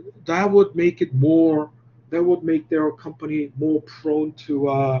mean, that would make it more. That would make their company more prone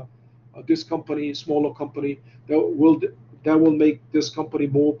to this company, smaller company. That will that will make this company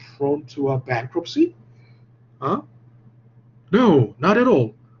more prone to bankruptcy. Huh? No, not at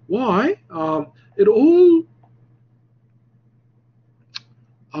all. Why? It all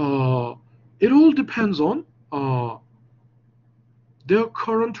uh, it all depends on their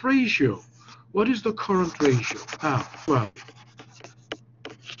current ratio. What is the current ratio? Well,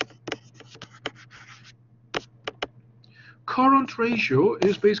 current ratio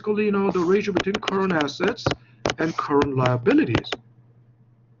is basically the ratio between current assets and current liabilities.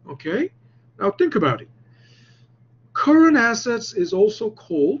 Okay? Now think about it. Current assets is also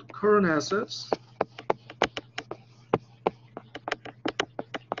called current assets.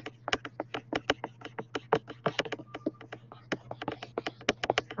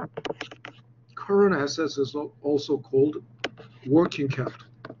 Current assets is also called working capital.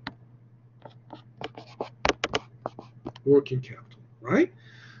 Working capital, right?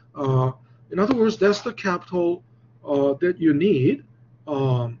 In other words, that's the capital that you need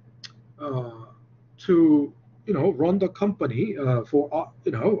to run the company for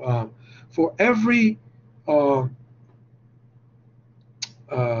every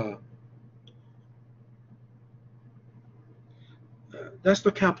that's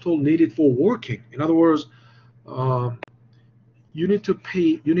the capital needed for working. In other words, you need to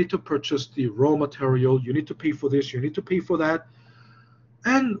purchase the raw material, you need to pay for this, you need to pay for that.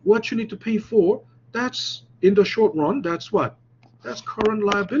 And what you need to pay for, that's in the short run, that's what? That's current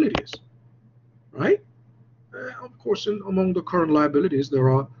liabilities, right? Of course, among the current liabilities, there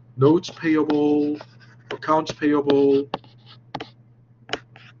are notes payable, accounts payable,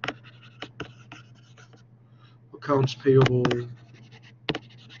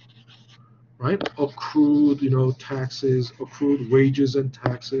 right? Accrued, taxes, accrued wages and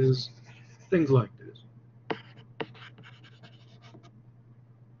taxes, things like this.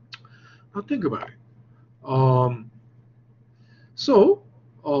 Now think about it.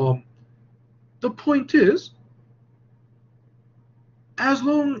 The point is, as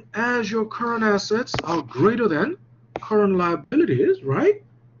long as your current assets are greater than current liabilities, right?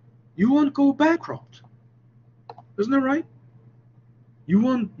 You won't go bankrupt. Isn't that right? You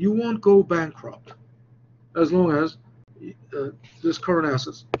won't go bankrupt as long as this current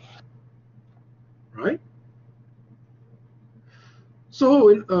assets, right? So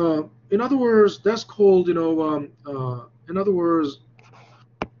in other words, that's called in other words,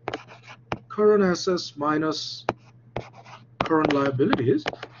 current assets minus current liabilities.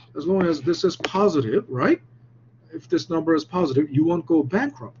 As long as this is positive, right? If this number is positive, you won't go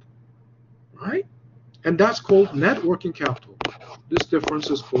bankrupt, right? And that's called net working capital. This difference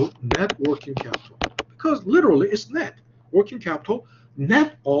is called net working capital because literally it's net working capital,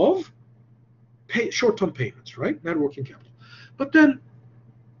 net of short-term payments, right? Net working capital. But then,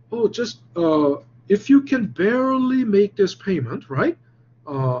 if you can barely make this payment, right?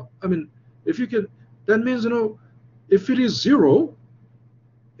 If you can, that means if it is zero,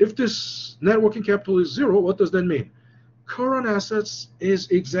 if this net working capital is zero, what does that mean? Current assets is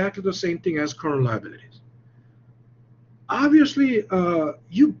exactly the same thing as current liabilities. Obviously,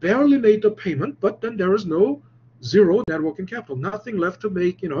 you barely made the payment, but then there is no zero net working capital, nothing left to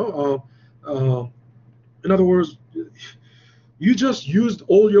make. In other words, you just used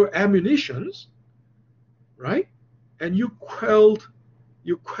all your ammunitions, right? And you quelled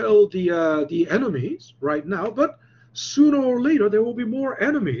the enemies right now, but sooner or later there will be more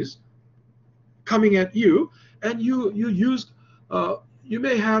enemies coming at you, and you used you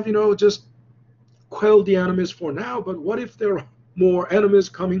may have just quell the enemies for now, but what if there are more enemies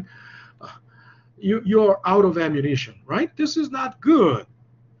coming? You're out of ammunition, right? This is not good,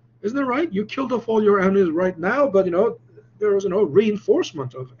 isn't it right? You killed off all your enemies right now, but there is no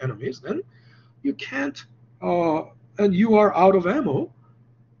reinforcement of enemies. Then you can't, and you are out of ammo.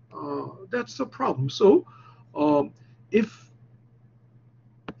 That's the problem. So if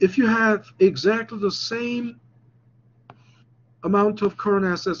you have exactly the same amount of current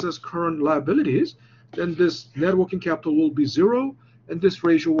assets as current liabilities, then this net working capital will be zero and this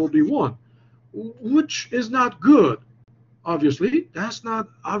ratio will be 1, which is not good. Obviously, that's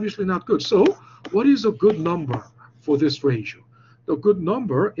obviously not good. So what is a good number for this ratio? The good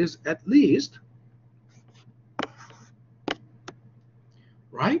number is at least,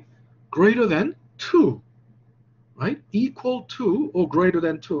 right, greater than 2, right? Equal to or greater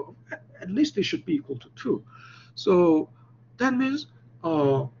than 2. At least they should be equal to 2. So that means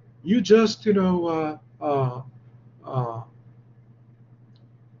you just you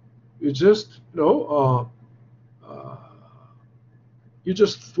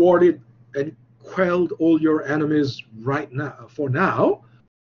just thwarted and quelled all your enemies right now for now,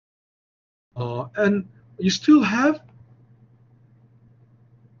 and you still have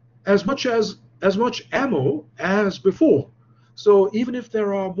as much ammo as before. So even if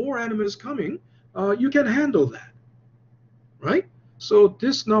there are more enemies coming, you can handle that, right? So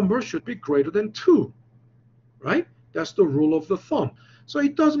this number should be greater than 2, right? That's the rule of the thumb. So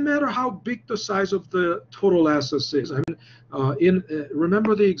it doesn't matter how big the size of the total assets is.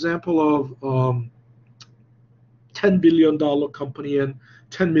 Remember the example of $10 billion company and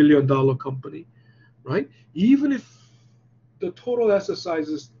 $10 million company, right? Even if the total asset size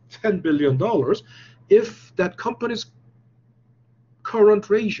is $10 billion, if that company's current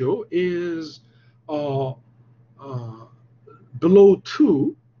ratio is below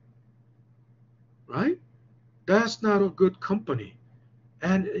 2, right? That's not a good company.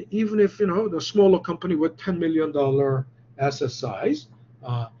 And even if, the smaller company with $10 million asset size,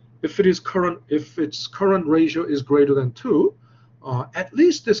 if its current ratio is greater than 2, at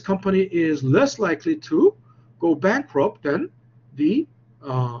least this company is less likely to go bankrupt than the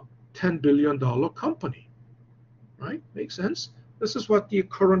 $10 billion company, right? Makes sense? This is what the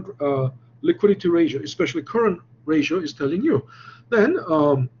current liquidity ratio, especially current ratio, is telling you. Then,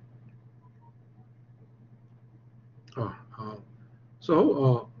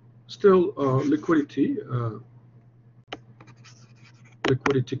 still liquidity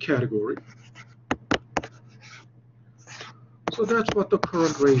category. So that's what the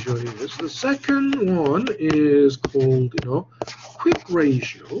current ratio is. The second one is called, quick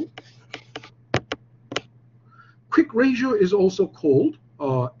ratio. Quick ratio is also called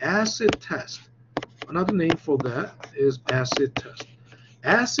acid test. Another name for that is acid test.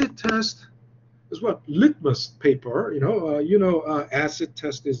 Acid test is what? Litmus paper. Acid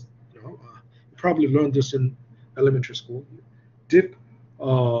test is, you probably learned this in elementary school. You dip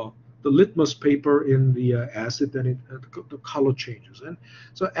the litmus paper in the acid, then the color changes. And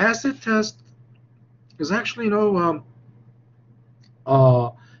so acid test is actually,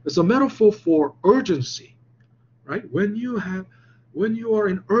 it's a metaphor for urgency, right? When you are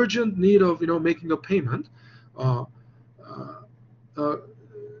in urgent need of, making a payment,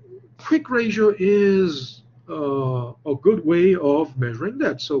 quick ratio is a good way of measuring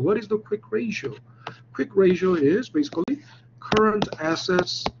that. So what is the quick ratio? Quick ratio is basically current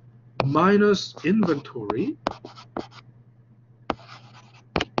assets minus inventory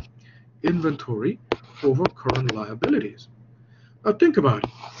over current liabilities. Now think about it.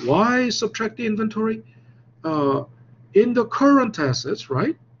 Why subtract the inventory? In the current assets,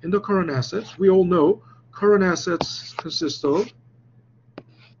 right? In the current assets, we all know current assets consist of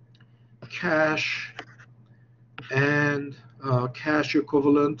cash and cash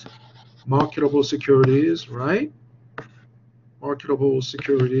equivalent, marketable securities, right? Marketable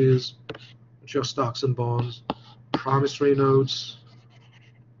securities, which are stocks and bonds, promissory notes,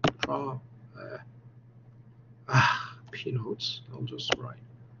 P notes. I'll just write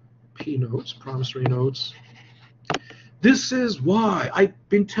P notes, promissory notes. This is why I've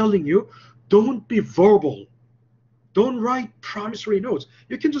been telling you, don't be verbal. Don't write promissory notes.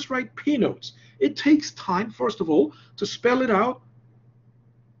 You can just write P notes. It takes time, first of all, to spell it out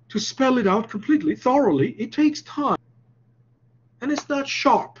completely, thoroughly. It takes time. And it's not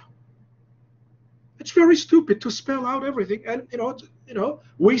sharp. It's very stupid to spell out everything and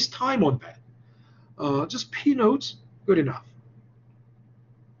waste time on that. Just P notes, good enough.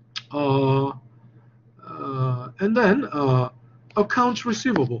 And then accounts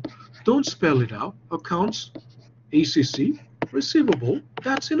receivable. Don't spell it out. Accounts, ACC, receivable.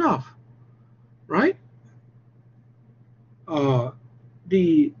 That's enough, right?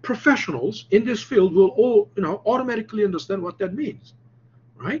 The professionals in this field will all, automatically understand what that means,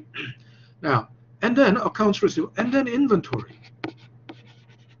 right? Now, and then accounts receivable, and then inventory,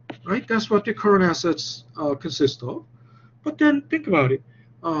 right? That's what the current assets consist of. But then think about it.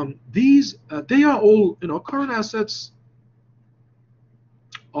 These, they are all, current assets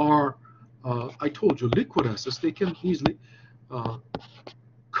are, I told you, liquid assets. They can easily,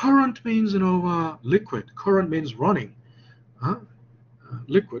 current means, liquid. Current means running.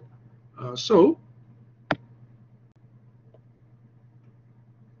 Liquid. But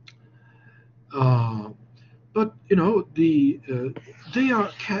they are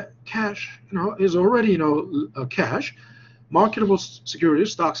cash. Is already cash. Marketable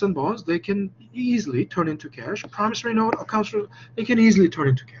securities, stocks and bonds, they can easily turn into cash. Promissory note, accounts, they can easily turn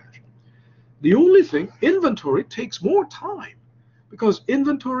into cash. The only thing, inventory takes more time because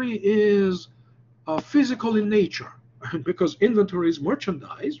inventory is physical in nature. Because inventory is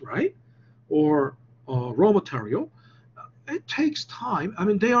merchandise, right, or raw material. It takes time. I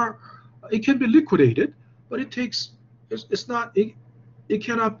mean, it can be liquidated, but it takes. It's not. It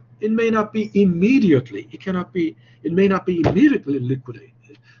cannot. It may not be immediately. It may not be immediately liquidated.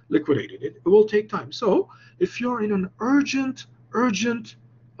 It will take time. So if you're in an urgent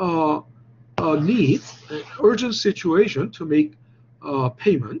need, urgent situation to make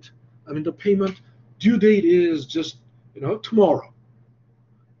payment. I mean, the payment due date is just tomorrow.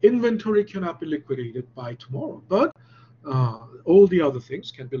 Inventory cannot be liquidated by tomorrow, but all the other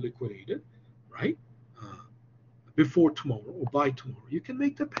things can be liquidated, right? Before tomorrow or by tomorrow. You can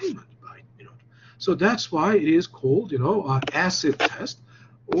make the payment by, So that's why it is called, acid test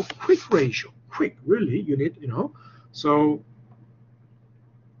or quick ratio. quick, really. You need, So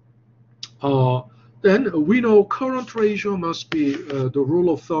uh, then we know current ratio must be, the rule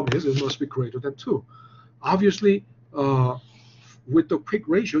of thumb is it must be greater than 2. Obviously, with the quick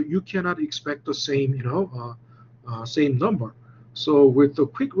ratio, you cannot expect the same, same number. So with the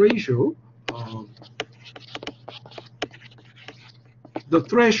quick ratio, um, the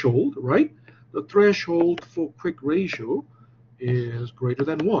threshold, right? The threshold for quick ratio is greater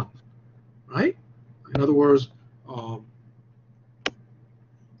than 1, right? In other words, um,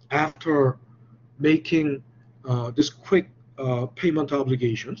 after making this quick payment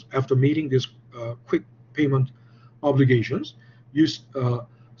obligations, after meeting these quick payment obligations, you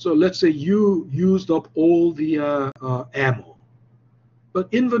so let's say you used up all the ammo, but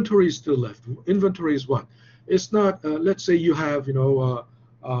inventory is still left. Inventory is what? It's not. Let's say you have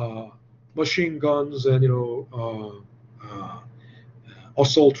machine guns and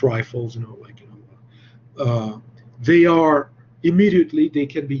assault rifles. They are immediately they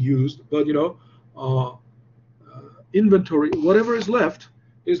can be used, but uh, inventory, whatever is left,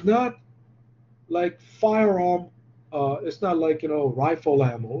 is not like firearm. It's not like rifle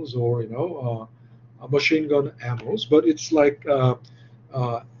ammos or machine gun ammos, but it's like uh,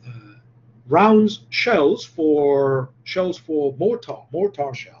 rounds shells for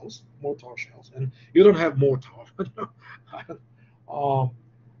mortar shells, and you don't have mortar. um,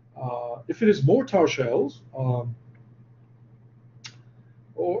 if it is mortar shells,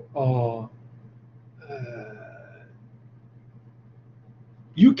 or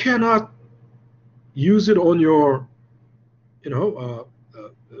you cannot use it on your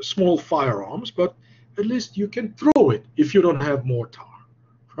small firearms, but at least you can throw it if you don't have mortar,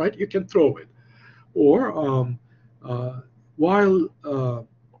 right? You can throw it, or while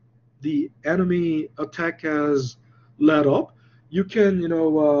the enemy attack has let up, you can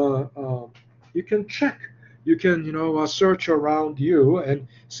you can check, you can search around you and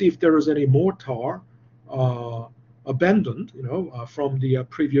see if there is any mortar abandoned, from the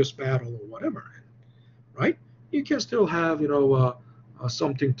previous battle or whatever, right? You can still have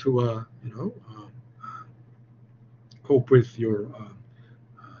something to cope with your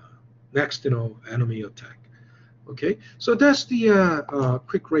next enemy attack. Okay, so that's the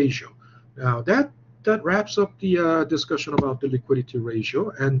quick ratio. Now that wraps up the discussion about the liquidity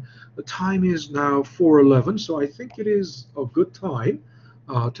ratio, and the time is now 4:11. So I think it is a good time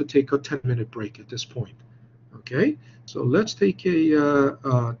to take a 10-minute break at this point. Okay, so let's take a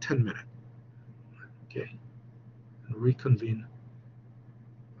 10-minute. Okay, and reconvene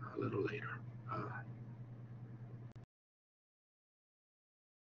a little later. Uh,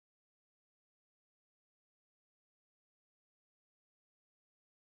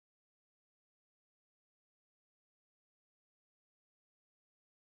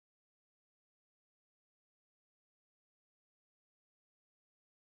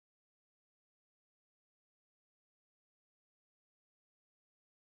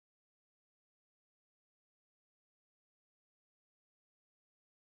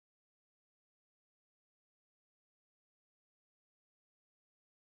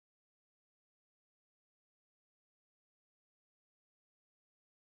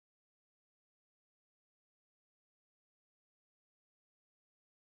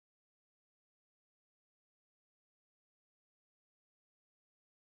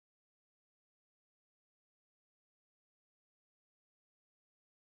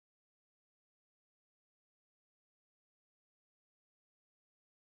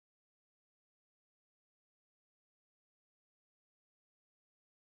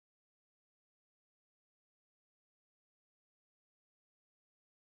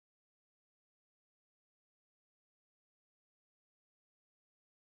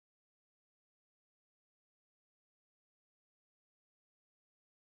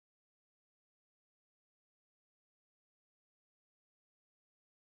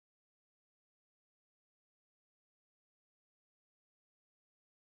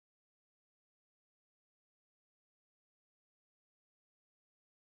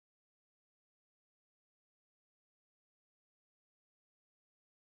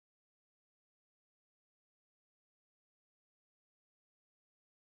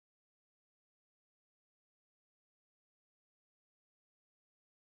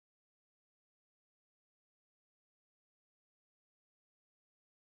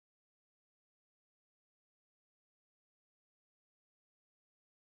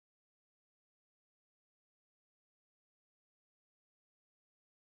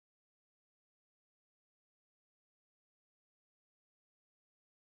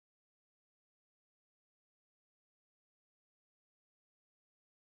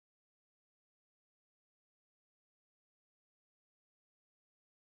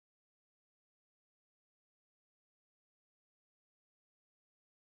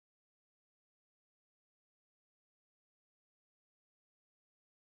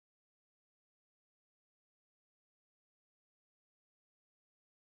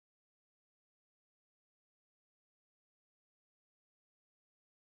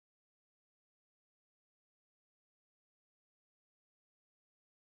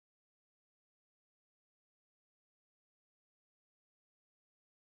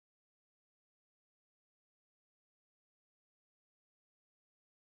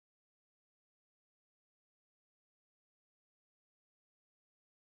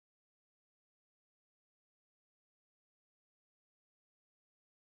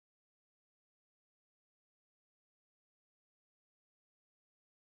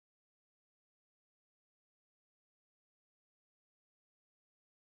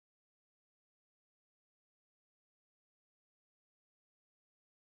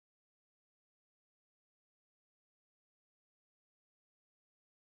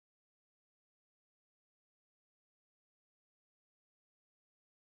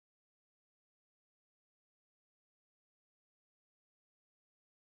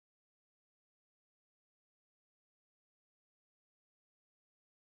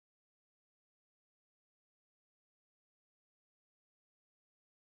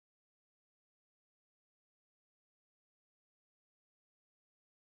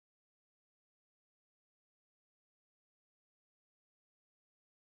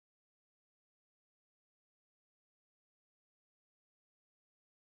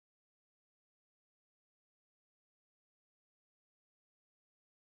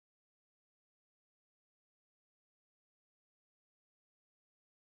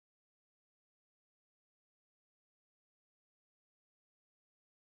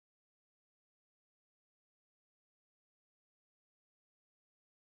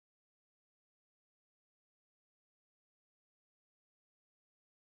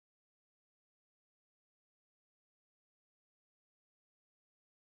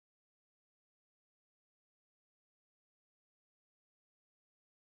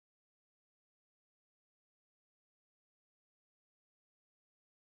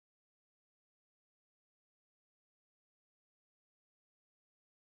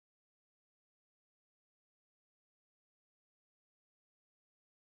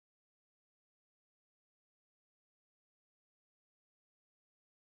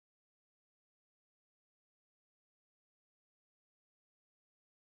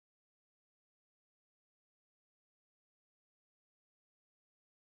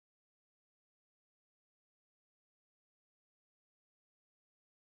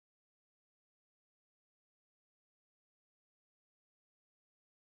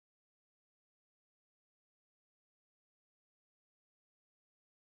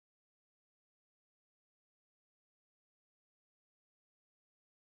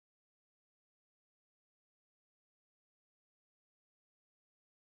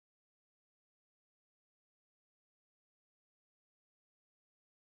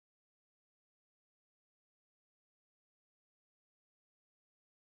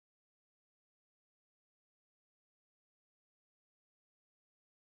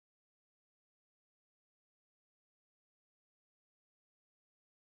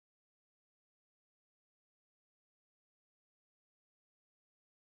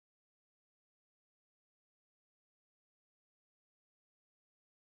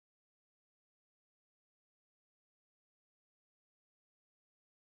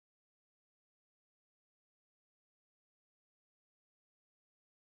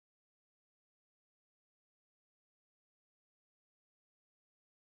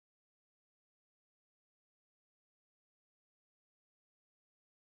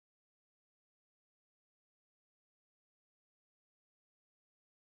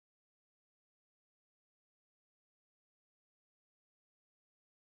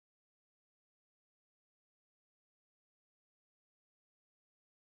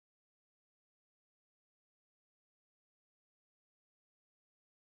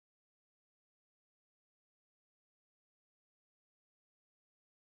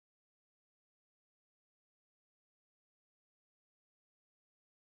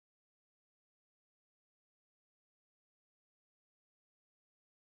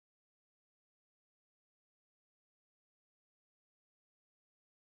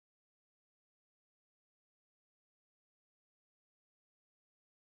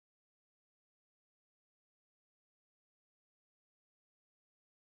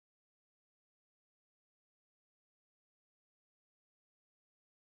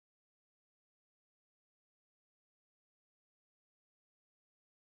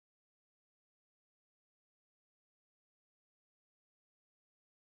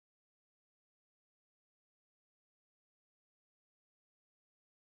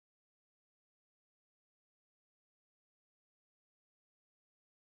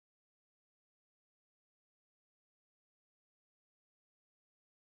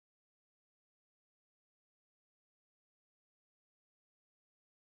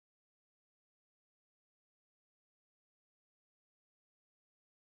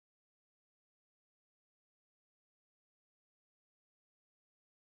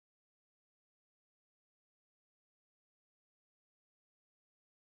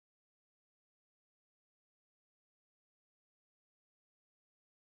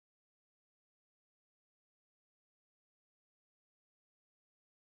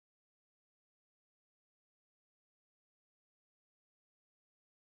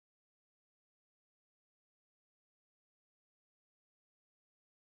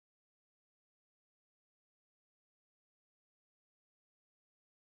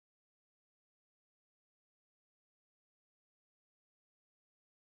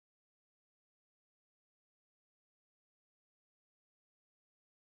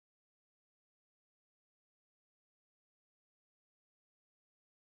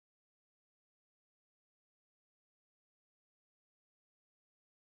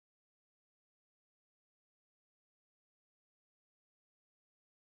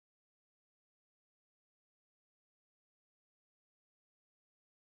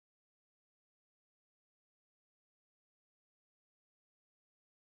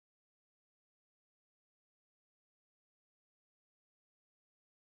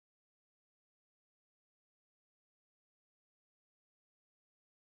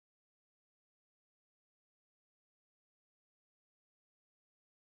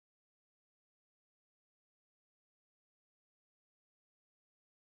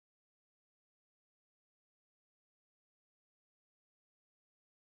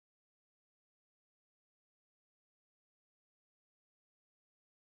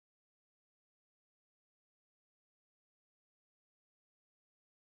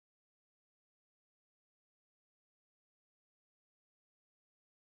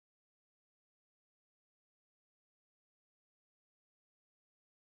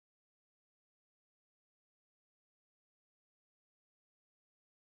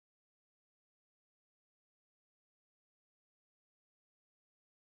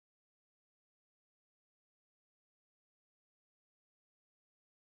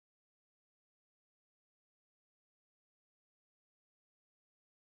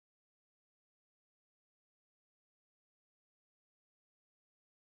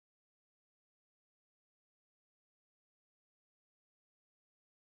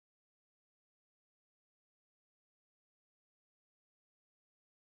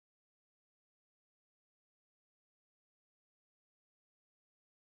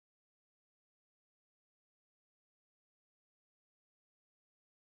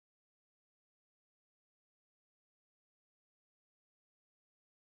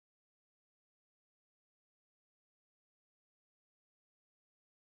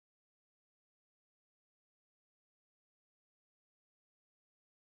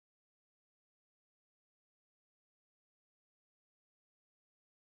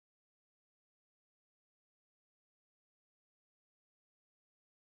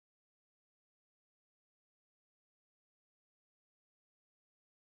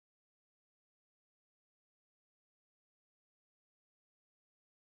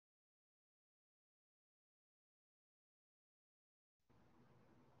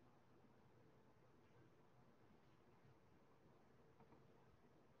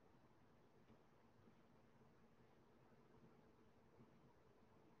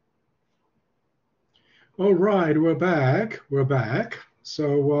 All right, we're back. We're back.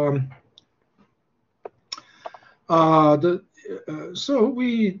 So so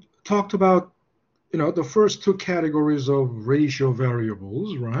we talked about the first two categories of ratio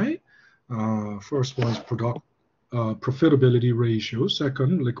variables, right? First one is profitability ratio.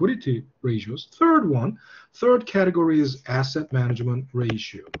 Second, liquidity ratios. Third category is asset management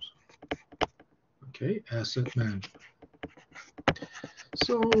ratios. Okay, asset management.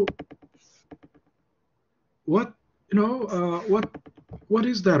 So what what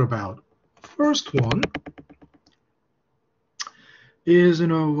is that about? First one is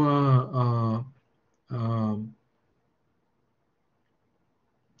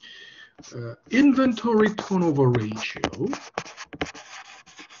inventory turnover ratio.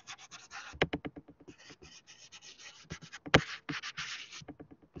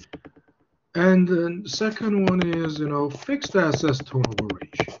 And then second one is fixed assets turnover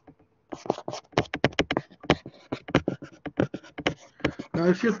ratio. Now,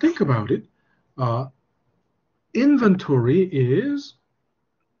 if you think about it, inventory is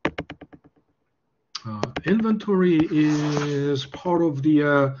part of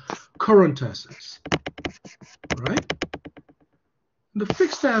the current assets, right? The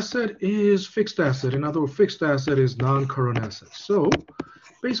fixed asset is fixed asset. In other words, fixed asset is non-current assets. So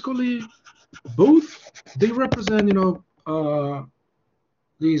basically, both they represent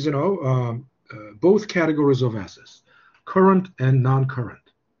these both categories of assets, current and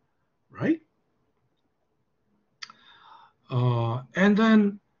non-current, right? And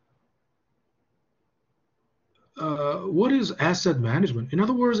then what is asset management? In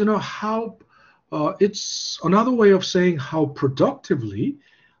other words, how it's another way of saying how productively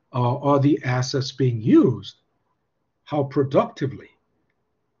are the assets being used? How productively,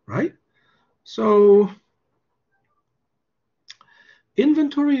 right? So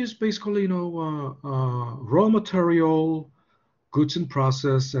inventory is basically raw material, goods in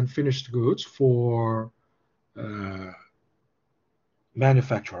process, and finished goods for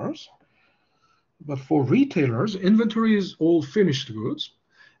manufacturers. But for retailers, inventory is all finished goods.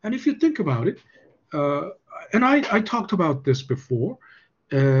 And if you think about it, and I talked about this before,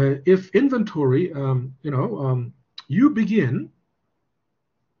 if inventory, you begin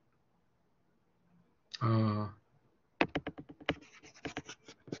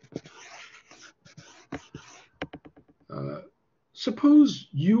suppose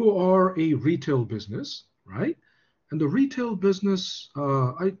you are a retail business, right? And the retail business,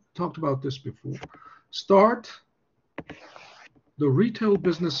 I talked about this before, the retail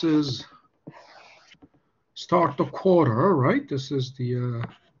businesses start the quarter, right? This is the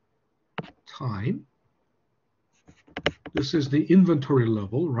time. This is the inventory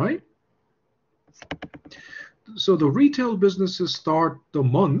level, right? So the retail businesses start the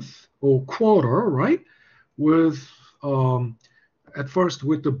month or quarter, right? With at first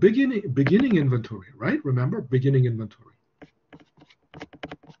with the beginning inventory, right? Remember, beginning inventory.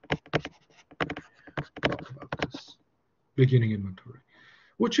 Talk about this beginning inventory,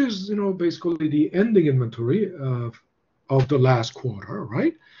 which is basically the ending inventory of the last quarter,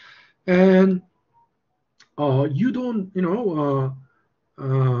 right? And you don't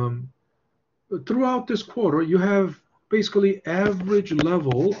throughout this quarter you have basically average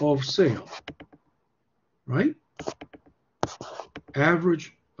level of sale, right?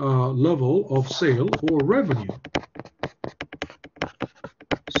 Average level of sale or revenue.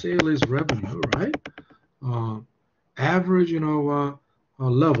 Sale is revenue, right? Average,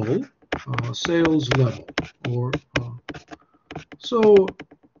 level, sales level, or so.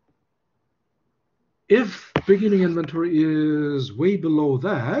 If beginning inventory is way below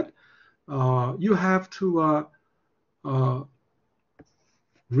that, you have to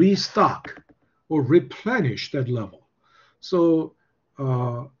restock or replenish that level. So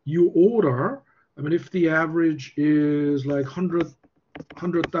you order. I mean, if the average is like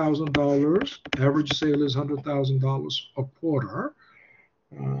 $100,000, average sale is $100,000 a quarter,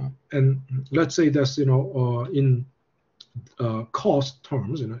 and let's say that's in cost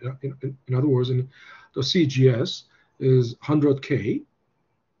terms. In other words, in the CGS is 100K.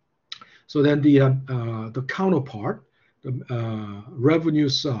 So then the counterpart, the revenue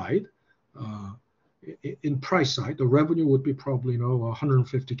side, in price side, the revenue would be probably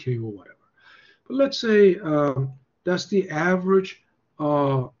 150K or whatever. But let's say that's the average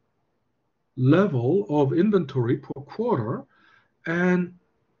level of inventory per quarter, and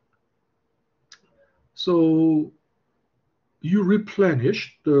so you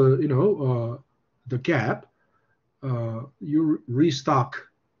replenish the gap, you restock,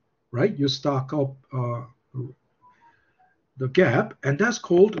 right? You stock up the gap, and that's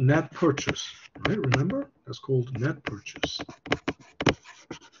called net purchase, right? Remember, that's called net purchase.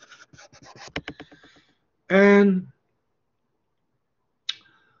 And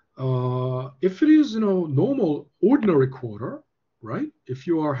if it is, normal, ordinary quarter, right? If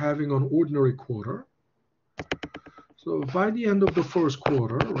you are having an ordinary quarter, so by the end of the first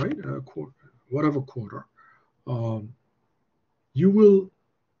quarter, right, whatever quarter, you will,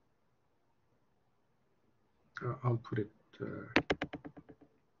 I'll put it,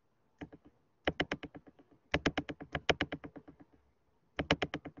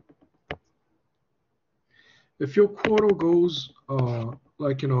 if your quarter goes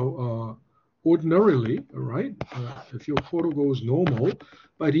like, ordinarily, right, if your quarter goes normal,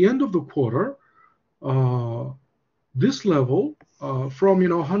 by the end of the quarter, this level from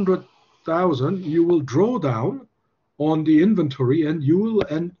 100,000, you will draw down on the inventory, and you will,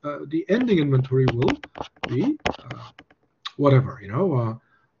 and the ending inventory will be whatever,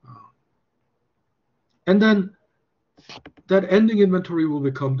 and then that ending inventory will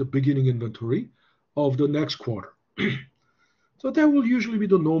become the beginning inventory of the next quarter. So that will usually be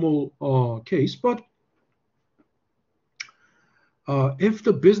the normal case. But if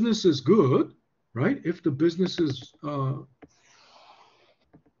the business is good, right? If the business is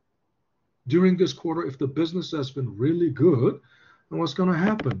during this quarter, if the business has been really good, then what's going to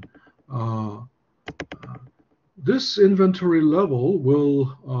happen? This inventory level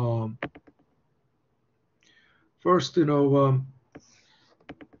will first, you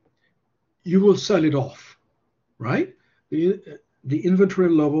will sell it off, right? The inventory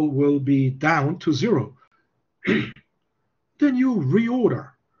level will be down to 0. Then you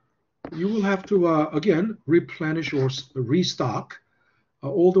reorder. You will have to again replenish or restock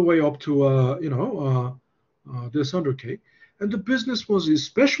all the way up to this 100K, and the business was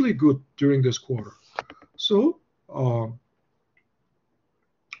especially good during this quarter. So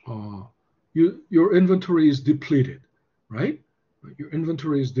your inventory is depleted, right? Your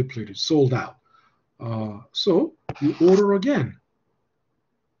inventory is depleted, sold out. So you order again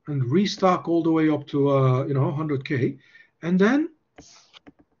and restock all the way up to 100K, and then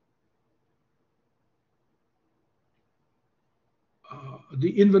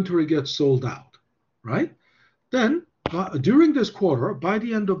the inventory gets sold out, right? Then during this quarter, by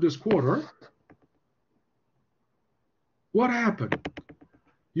the end of this quarter, what happened?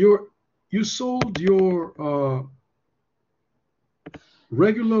 You sold your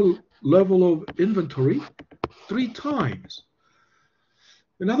regular level of inventory 3 times.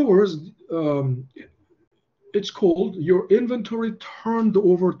 In other words, it's called your inventory turned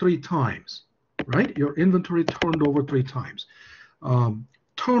over 3 times, right? Your inventory turned over 3 times.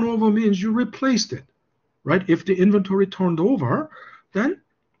 Turnover means you replaced it, right? If the inventory turned over, then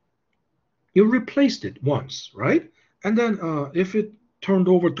you replaced it once, right? And then if it turned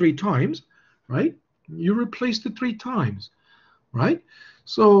over 3 times, right, you replaced it 3 times, right?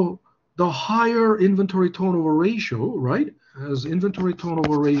 So the higher inventory turnover ratio, right, as inventory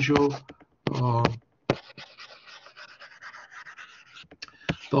turnover ratio,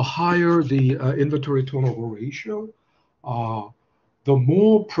 the higher the inventory turnover ratio, the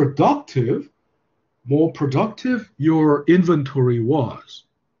more productive your inventory was,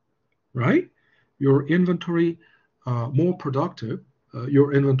 right? Your inventory, more productive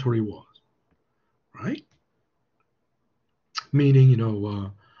your inventory was, right? Meaning,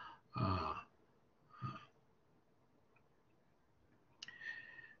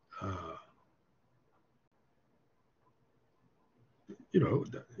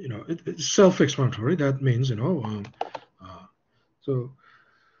 it's self-explanatory. That means,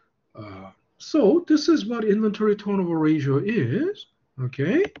 so this is what inventory turnover ratio is,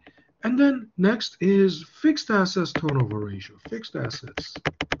 okay? And then next is fixed assets turnover ratio, fixed assets.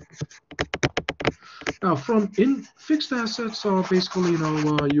 Now, fixed assets are basically,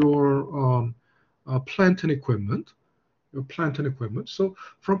 your plant and equipment, So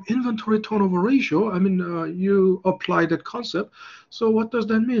from inventory turnover ratio, I mean, you apply that concept. So what does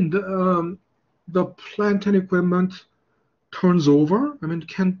that mean? The plant and equipment turns over. I mean,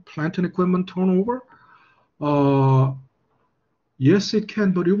 can plant and equipment turn over? Yes, it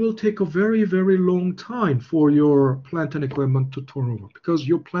can, but it will take a very, very long time for your plant and equipment to turn over, because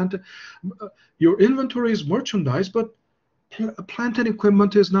your inventory is merchandise, but plant and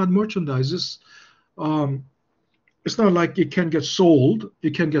equipment is not merchandise. It's not like it can get sold.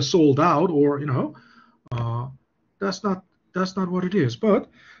 It can get sold out, or that's not what it is. But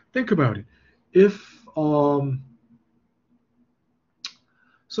think about it. If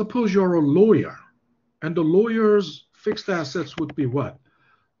suppose you're a lawyer, and the lawyer's fixed assets would be what?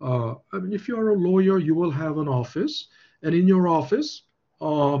 I mean, if you're a lawyer, you will have an office, And in your office,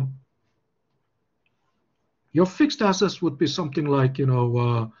 your fixed assets would be something like,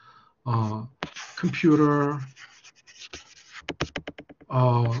 computer,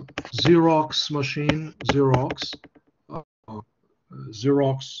 Xerox machine, Xerox,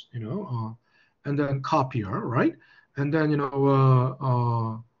 and then copier, right? And then,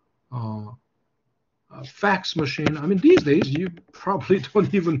 fax machine. I mean, these days you probably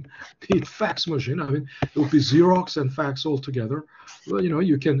don't even need fax machine. I mean, it would be Xerox and fax all together. Well,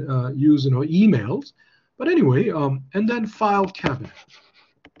 you can use, emails. But anyway, and then file cabinet.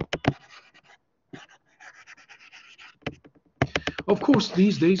 Of course,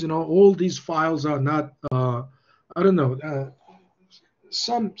 these days, all these files are not. I don't know.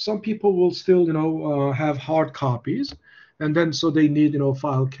 Some people will still, have hard copies, and then so they need,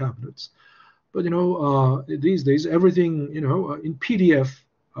 file cabinets. But these days, everything, in PDF,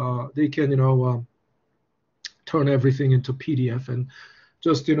 they can, turn everything into PDF and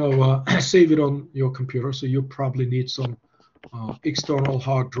just, save it on your computer. So you probably need some external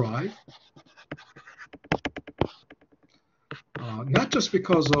hard drive. Not just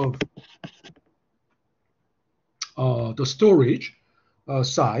because of the storage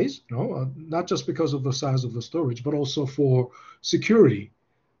size, not just because of the size of the storage, but also for security.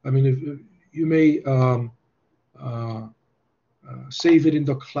 I mean, if you may save it in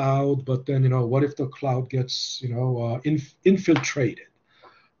the cloud, but then what if the cloud gets infiltrated,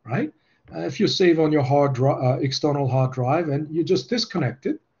 right? If you save on your hard drive, external hard drive, and you just disconnect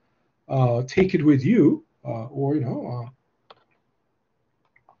it, take it with you, or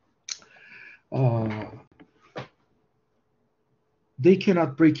they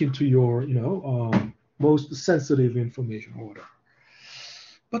cannot break into your most sensitive information or whatever.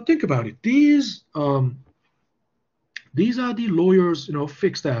 But think about it. These are the lawyer's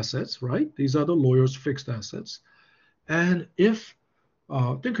fixed assets, right? These are the lawyer's fixed assets. And if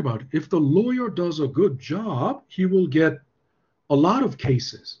think about it, if the lawyer does a good job, he will get a lot of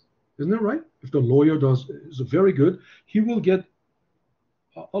cases. Isn't that right? If the lawyer is very good, he will get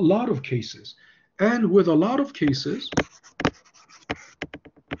a lot of cases. And with a lot of cases,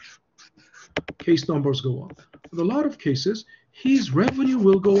 case numbers go up. With a lot of cases, his revenue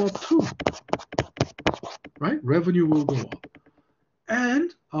will go up too, right? Revenue will go up.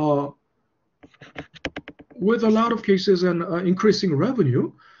 And with a lot of cases and increasing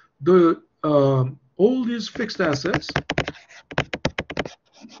revenue, all these fixed assets,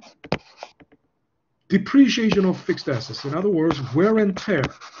 depreciation of fixed assets, in other words, wear and tear,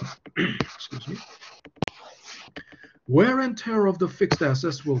 excuse me, wear and tear of the fixed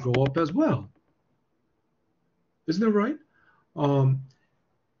assets will go up as well. Isn't that right?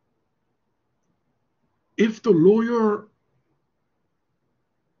 If the lawyer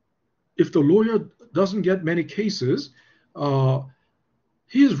doesn't get many cases,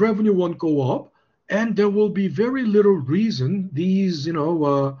 his revenue won't go up, and there will be very little reason these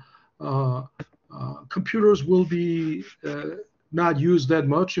computers will be not used that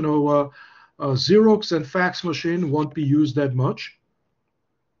much. Xerox and fax machine won't be used that much,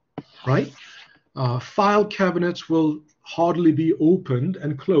 right? File cabinets will hardly be opened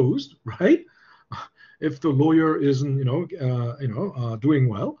and closed, right? If the lawyer isn't, doing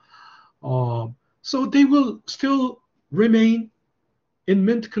well, so they will still remain in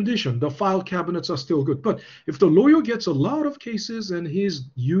mint condition. The file cabinets are still good. But if the lawyer gets a lot of cases and he's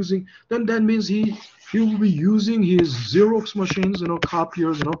using, then that means he will be using his Xerox machines,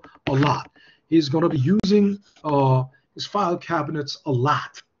 copiers, a lot. He's going to be using his file cabinets a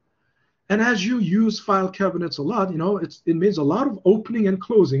lot. And as you use file cabinets a lot, it means a lot of opening and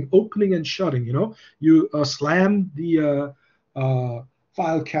closing, opening and shutting. You slam the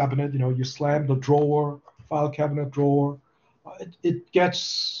file cabinet, you slam the drawer, file cabinet drawer. It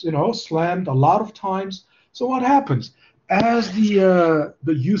gets, slammed a lot of times. So what happens? As the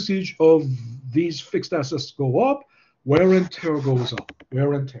usage of these fixed assets go up, wear and tear goes up,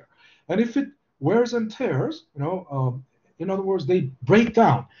 wear and tear. And if it wears and tears, in other words, they break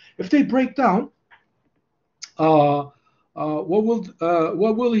down. If they break down, what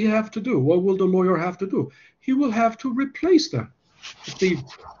will he have to do? What will the lawyer have to do? He will have to replace them. If they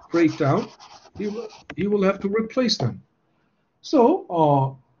break down, he will have to replace them.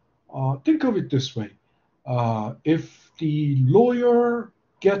 So think of it this way. If the lawyer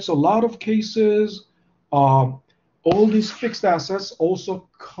gets a lot of cases, all these fixed assets also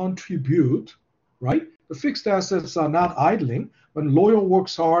contribute, right? The fixed assets are not idling. When lawyer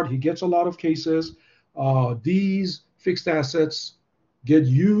works hard, he gets a lot of cases. These fixed assets get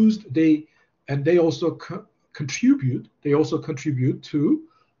used. They also contribute. They also contribute to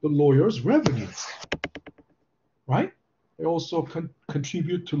the lawyer's revenue, right? They also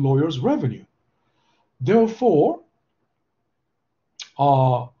contribute to lawyers' revenue. Therefore,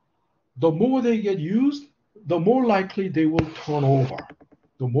 the more they get used, the more likely they will turn over.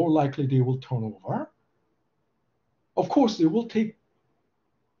 The more likely they will turn over. Of course, it will take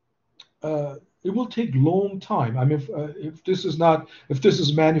long time. I mean, if this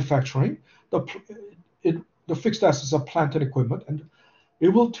is manufacturing, the fixed assets are plant and equipment, and it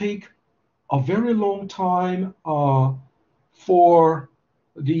will take a very long time for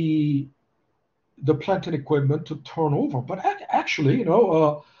the plant and equipment to turn over. But actually,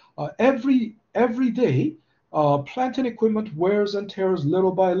 every day, plant and equipment wears and tears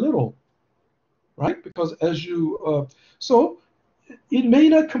little by little, right? Because so it may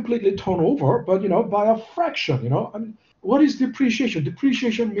not completely turn over, but by a fraction. I mean, what is depreciation?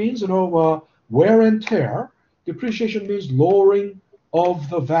 Depreciation means wear and tear. Depreciation means lowering of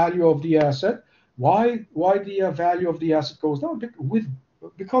the value of the asset. Why the value of the asset goes down?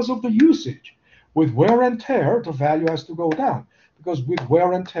 Because of the usage. With wear and tear, the value has to go down, because with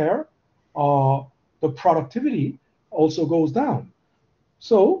wear and tear, the productivity also goes down.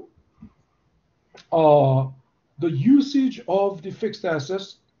 So the usage of the fixed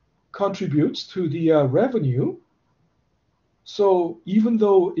assets contributes to the revenue. So even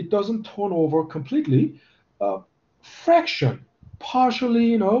though it doesn't turn over completely, fraction,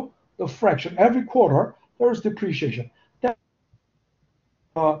 partially, the fraction, every quarter there's depreciation. That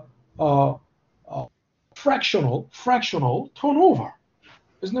uh, fractional turnover,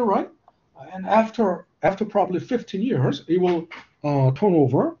 isn't it right? And after probably 15 years, it will turn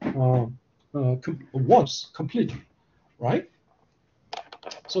over once completely, right?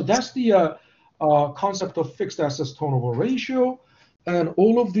 So that's the concept of fixed assets turnover ratio, and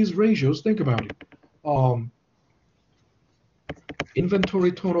all of these ratios. Think about it: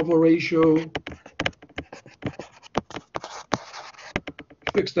 inventory turnover ratio,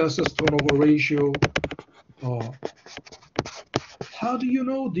 fixed assets turnover ratio. How do you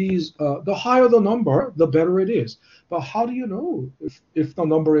know these? The higher the number, the better it is. But how do you know if the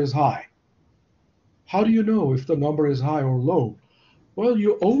number is high? How do you know if the number is high or low? Well,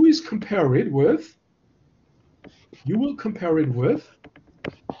 you always compare it with,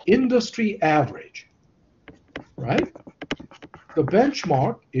 industry average, right? The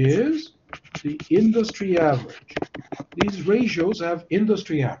benchmark is the industry average. These ratios have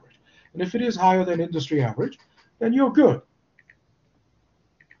industry average. And if it is higher than industry average, then you're good,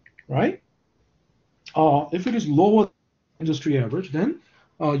 right? If it is lower than industry average, then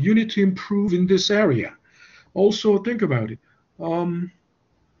you need to improve in this area. Also, think about it.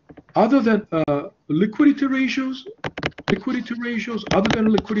 Other than liquidity ratios, other than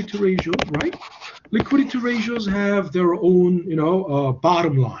liquidity ratios, right? Liquidity ratios have their own,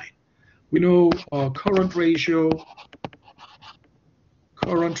 bottom line. We know current ratio,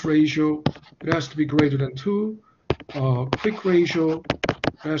 it has to be greater than 2. Quick ratio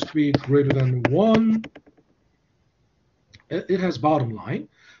has to be greater than 1. It has bottom line.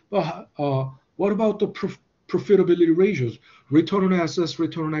 But what about the profitability ratios? Return on assets,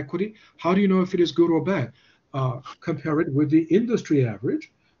 return on equity. How do you know if it is good or bad? Compare it with the industry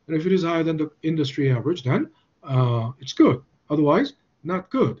average. And if it is higher than the industry average, then it's good. Otherwise, not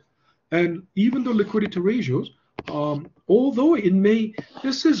good. And even the liquidity ratios, although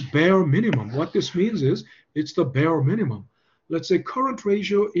this is bare minimum. What this means is it's the bare minimum. Let's say current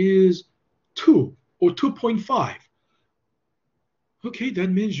ratio is 2 or 2.5. Okay, that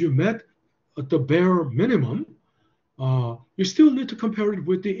means you met the bare minimum. You still need to compare it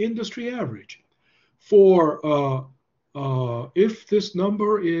with the industry average. For if this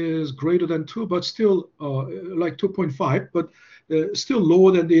number is greater than 2, but still like 2.5, but still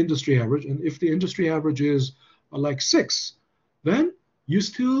lower than the industry average, and if the industry average is like 6, then you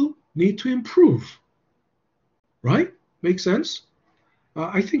still need to improve, right? Makes sense?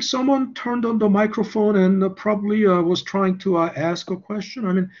 I think someone turned on the microphone and probably was trying to ask a question.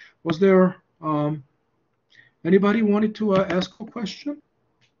 I mean, was there anybody wanted to ask a question?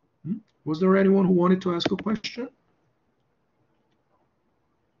 Was there anyone who wanted to ask a question?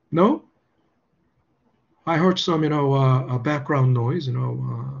 No? I heard some, background noise,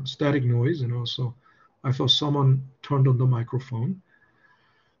 static noise, so I thought someone turned on the microphone.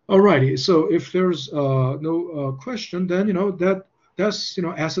 Alrighty, so if there's no question, then, that's,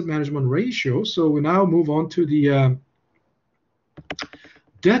 asset management ratio. So we now move on to the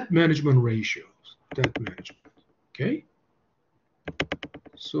debt management ratios. Debt management, okay?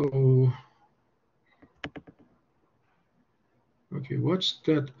 So, okay, what's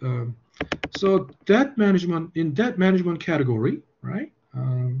that? So debt management, in debt management category, right?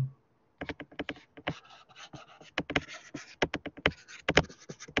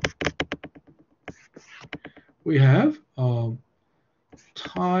 we have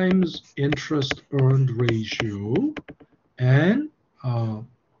times interest earned ratio and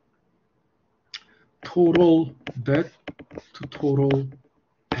total debt to total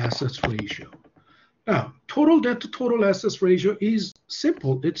assets ratio. Now, total debt to total assets ratio is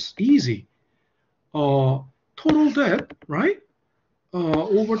simple. It's easy. Total debt, right?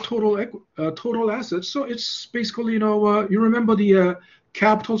 Over total assets. So it's basically, you remember the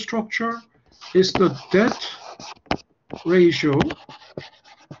capital structure is the debt ratio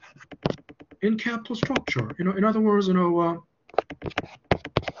in capital structure. In other words,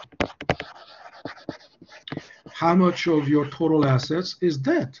 how much of your total assets is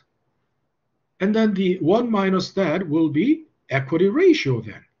debt? And then the 1 minus that will be equity ratio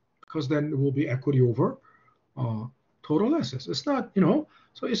then, because then it will be equity over total assets. It's not,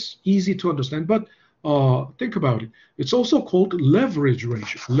 so it's easy to understand, but think about it. It's also called leverage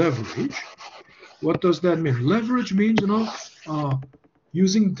ratio. Leverage, what does that mean? Leverage means,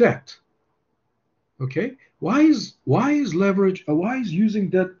 using debt. Okay, why is leverage? Why is using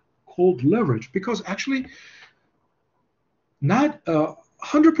debt called leverage? Because actually, not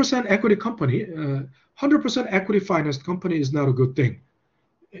 100% equity company, 100% equity financed company is not a good thing.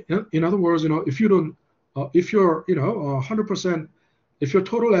 In other words, if you don't, if you're, 100%, if your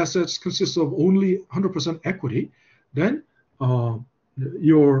total assets consist of only 100% equity, then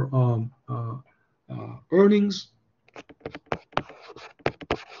your earnings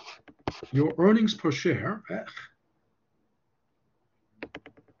per share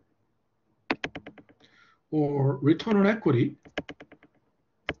or return on equity,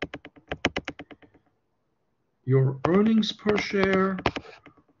 your earnings per share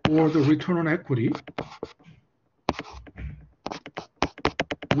or the return on equity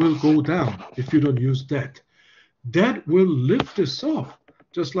will go down if you don't use debt. Debt will lift this up,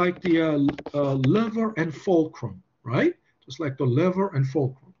 just like the lever and fulcrum, right? Just like the lever and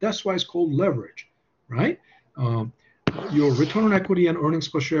fulcrum. That's why it's called leverage, right? Your return on equity and earnings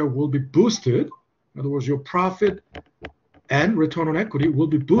per share will be boosted. In other words, your profit and return on equity will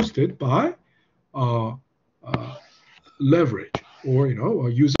be boosted by leverage, or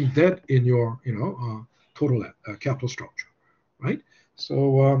using debt in your total capital structure, right?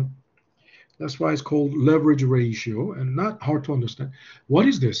 So that's why it's called leverage ratio, and not hard to understand. What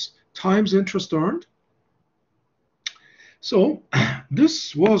is this? Times interest earned. So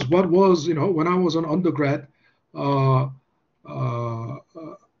this was what was, when I was an undergrad. As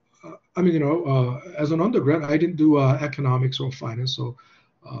an undergrad, I didn't do economics or finance. So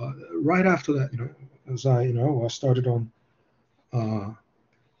right after that, as I, started on,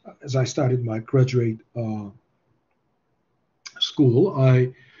 as I started my graduate school,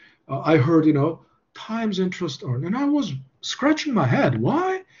 I heard, times interest earned, and I was scratching my head.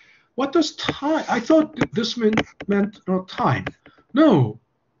 Why? What does time? I thought this meant time. No,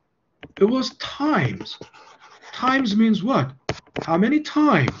 it was times. Times means what? How many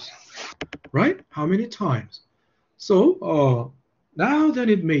times? Right? How many times? So now then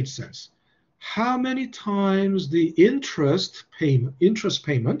it made sense. How many times the interest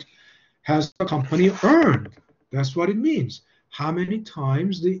payment has the company earned? That's what it means. How many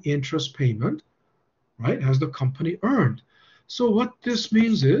times the interest payment, right, has the company earned? So what this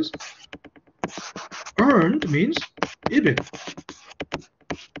means is, earned means EBIT,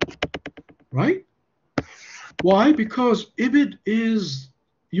 right? Why? Because EBIT is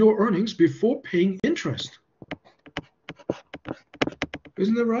your earnings before paying interest.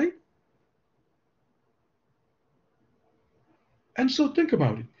 Isn't that right? And so think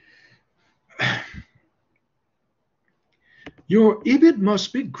about it. Your EBIT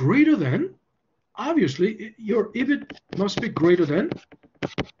must be greater than, obviously, your EBIT must be greater than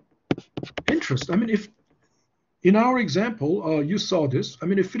interest. I mean, if in our example, you saw this, I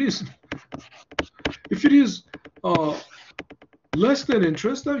mean, if it is less than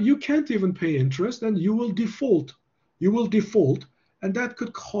interest, you can't even pay interest, and you will default. You will default, and that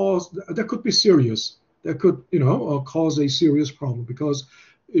could be serious. That could, cause a serious problem, because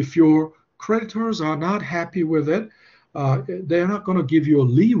if your creditors are not happy with it, they're not going to give you a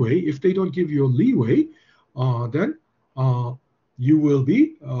leeway. If they don't give you a leeway, then you will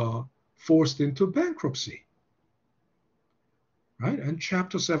be forced into bankruptcy, right? And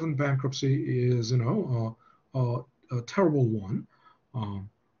Chapter 7 bankruptcy is, a terrible one.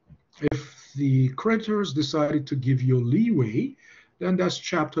 If the creditors decided to give you leeway, then that's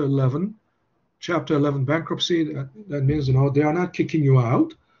Chapter 11. Chapter 11 bankruptcy. That means, they are not kicking you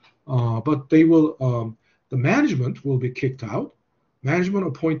out, but they will. The management will be kicked out. Management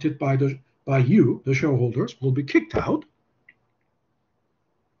appointed by you, the shareholders, will be kicked out,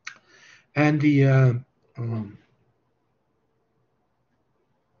 and the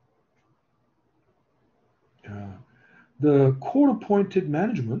The court-appointed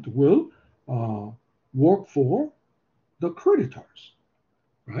management will work for the creditors,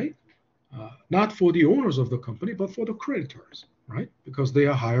 right? Not for the owners of the company, but for the creditors, right? Because they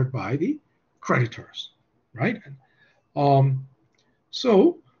are hired by the creditors, right?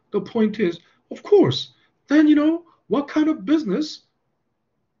 So the point is, of course, then what kind of business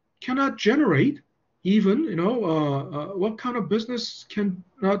cannot generate even what kind of business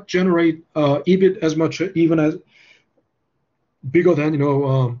cannot generate EBIT as much, even as bigger than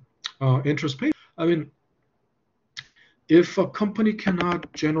interest payment. I mean, if a company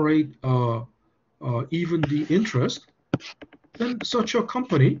cannot generate even the interest, then such a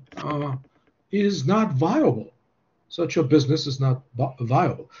company is not viable. Such a business is not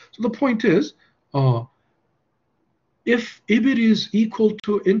viable. So the point is, if EBIT is equal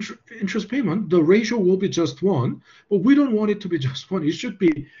to interest payment, the ratio will be just 1, but we don't want it to be just 1.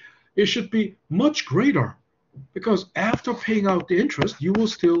 It should be much greater, because after paying out the interest, you will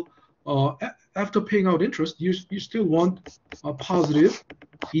still after paying out interest, you still want a positive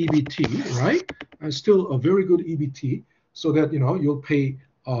EBT, right? And still a very good EBT, so that you'll pay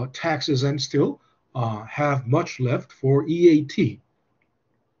taxes and still have much left for EAT.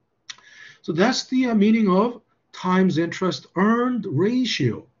 So that's the meaning of times interest earned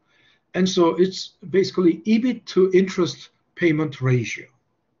ratio. And so it's basically EBIT to interest payment ratio,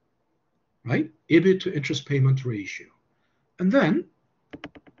 right? EBIT to interest payment ratio. And then,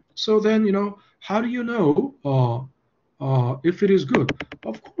 how do you know if it is good?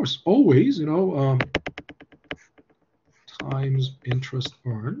 Of course, always, times interest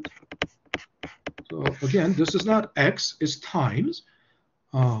earned. So again, this is not X, it's times.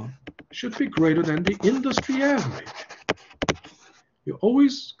 Should be greater than the industry average. You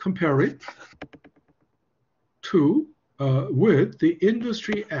always compare it to with the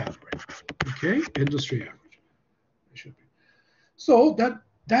industry average. Okay, industry average. It should be. So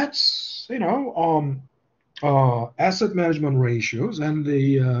that's asset management ratios, and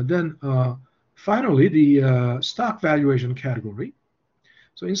then finally the stock valuation category.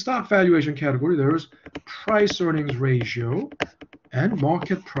 So in stock valuation category, there's price earnings ratio and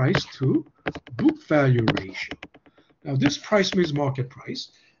market price to book value ratio. Now this price means market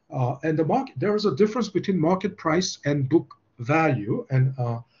price, and there is a difference between market price and book value. And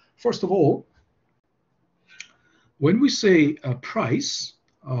first of all, when we say price,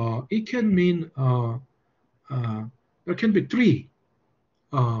 it can mean there can be 3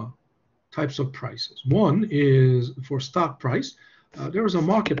 types of prices. One is for stock price. There is a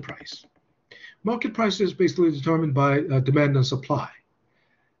market price. Market price is basically determined by demand and supply.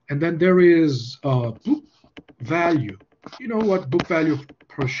 And then there is book value. You know what book value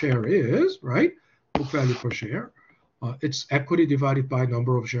per share is, right? Book value per share. It's equity divided by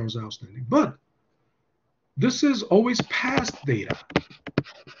number of shares outstanding. But this is always past data.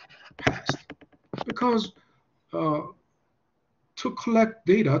 Past. Because to collect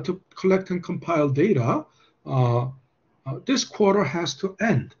and compile data, this quarter has to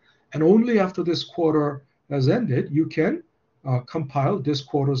end. And only after this quarter has ended, you can compile this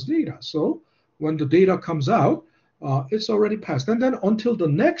quarter's data. So when the data comes out, it's already passed. And then until the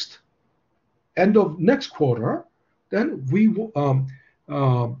end of next quarter, then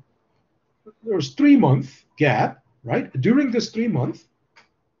there's 3-month gap, right? During this 3-month,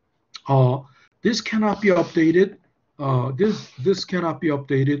 this cannot be updated. This cannot be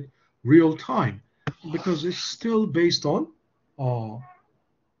updated real time, because it's still based on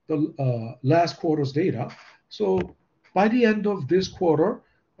the last quarter's data. So by the end of this quarter,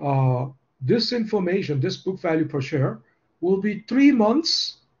 this information, this book value per share, will be 3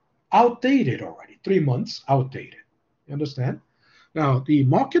 months outdated already. 3 months outdated. You understand? Now the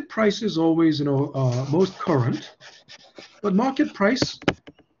market price is always most current, but market price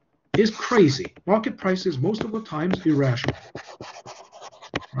is crazy. Market price is most of the times irrational,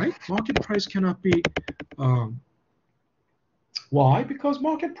 right? Market price cannot be. Why? Because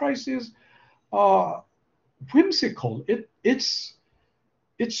market price is whimsical. It's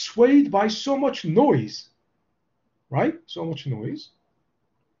swayed by so much noise, right? So much noise.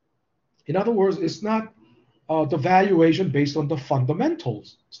 In other words, it's not the valuation based on the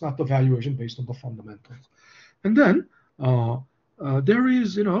fundamentals. It's not the valuation based on the fundamentals. And then there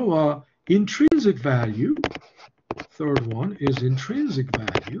is, intrinsic value. Third one is intrinsic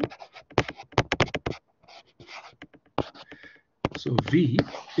value. So V,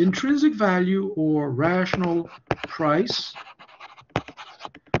 intrinsic value or rational price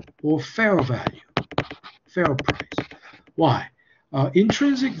or fair value, fair price. Why?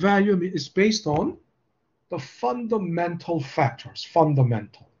 Intrinsic value is based on the fundamental factors,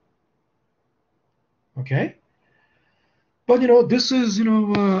 fundamental. Okay? But this is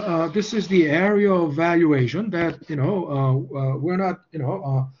this is the area of valuation that we're not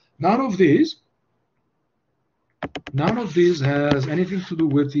none of these has anything to do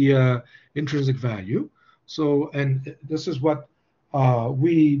with the intrinsic value. So, and this is what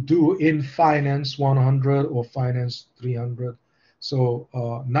we do in finance 100 or finance 300. So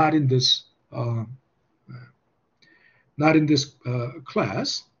not in this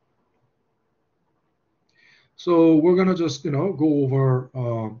class. So we're gonna just go over.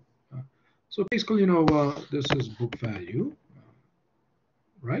 So basically, this is book value,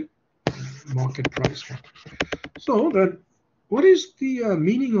 right? Market price. So then, what is the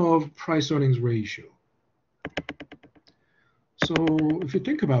meaning of price earnings ratio? So if you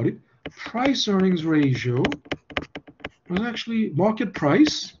think about it, price earnings ratio was actually market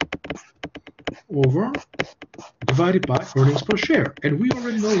price over divided by earnings per share. And we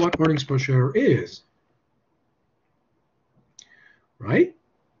already know what earnings per share is, right?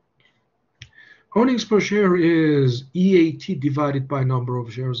 Earnings per share is EAT divided by number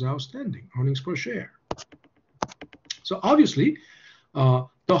of shares outstanding, earnings per share. So obviously,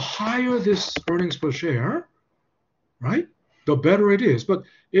 the higher this earnings per share, right, the better it is. But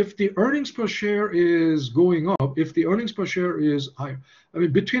if the earnings per share is going up, if the earnings per share is higher, I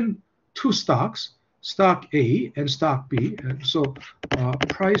mean, between two stocks, stock A and stock B, and so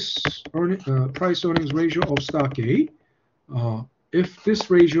price earnings ratio of stock A, if this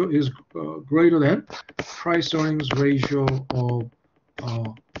ratio is greater than price earnings ratio of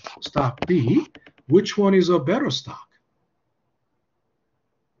stock B, which one is a better stock?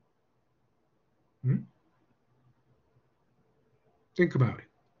 Think about it.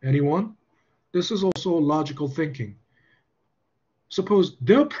 Anyone? This is also logical thinking. Suppose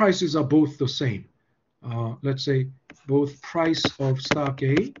their prices are both the same. Let's say both price of stock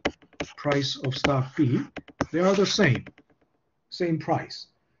A, price of stock B, they are the same price.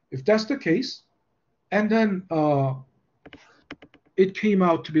 If that's the case, and then it came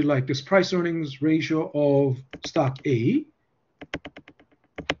out to be like this price earnings ratio of stock A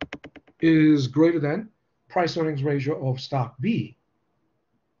is greater than price earnings ratio of stock B.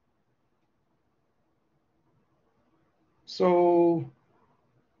 So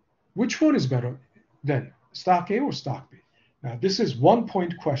which one is better then, stock A or stock B? Now this is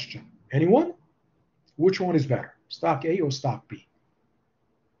 1-point question. Anyone? Which one is better, stock A or stock B?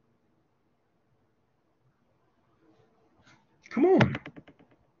 Come on.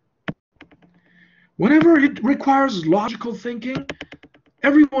 Whenever it requires logical thinking,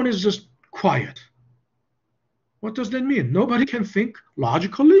 everyone is just quiet. What does that mean? Nobody can think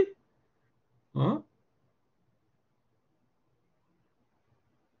logically? Huh?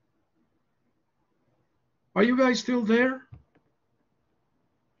 Are you guys still there?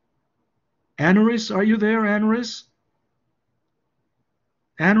 Anoris, are you there, Anoris?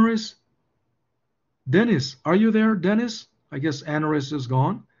 Anoris? Dennis, are you there, Dennis? I guess Anoris is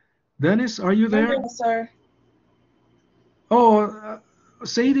gone. Dennis, are you there? Yes, sir. Oh,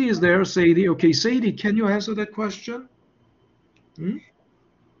 Sadie is there, Sadie. Okay, Sadie, can you answer that question?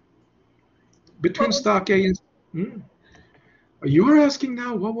 Between stock A and... You are asking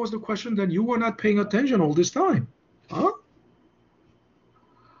now, what was the question? Then you were not paying attention all this time. Huh?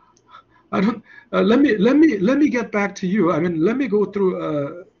 I don't. Let me get back to you. I mean, let me go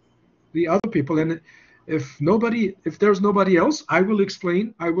through the other people, and if there's nobody else, I will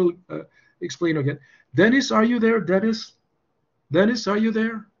explain. I will explain again. Dennis, are you there? Dennis, are you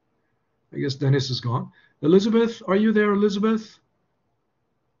there? I guess Dennis is gone. Elizabeth, are you there? Elizabeth,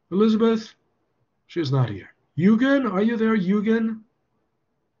 she's not here. Eugen, are you there? Eugen,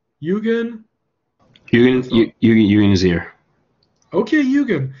 Eugen is here. Okay,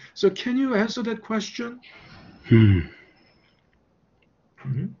 Eugen. So can you answer that question?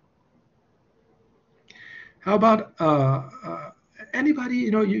 How about anybody?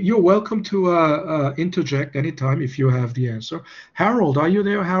 You're welcome to interject anytime if you have the answer. Harold, are you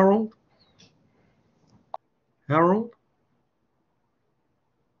there, Harold? Harold?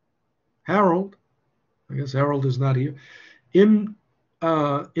 Harold? I guess Harold is not here. Imdadul,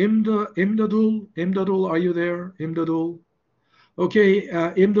 are you there? Imdadul? Okay,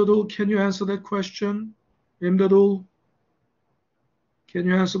 Imdadul, can you answer that question? Imdadul, can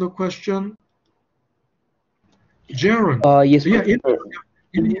you answer the question? Jaron. Yes. Yeah,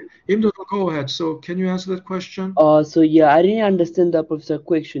 Imdadul, go ahead. So can you answer that question? So yeah, I didn't understand the professor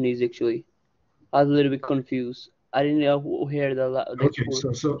question is actually. I was a little bit confused. I didn't hear the Okay,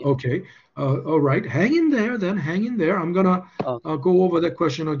 okay. All right, hang in there then, hang in there. I'm gonna go over that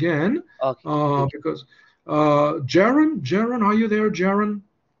question again. Okay. Because Jaron, are you there, Jaron?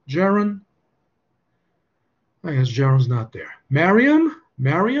 I guess Jaron's not there. Mariam,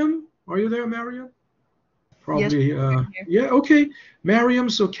 are you there, Mariam? Probably. Yes, I'm here. Yeah. Okay, Mariam.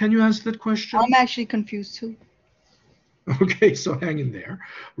 So can you answer that question? I'm actually confused too. Okay, so hang in there.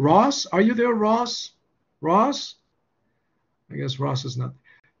 Ross, are you there, Ross? Ross? I guess Ross is not.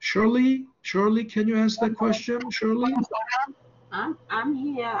 Shirley, can you answer that question, Shirley? I'm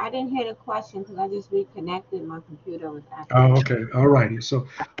here. I didn't hear the question because I just reconnected. My computer was acting. Oh, okay. All righty. So,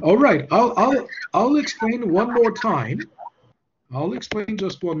 all right. I'll explain one more time. I'll explain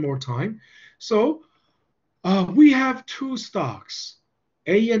just one more time. So, we have two stocks,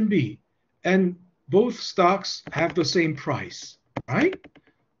 A and B, and both stocks have the same price, right?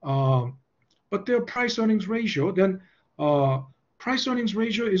 But their price earnings ratio, then price earnings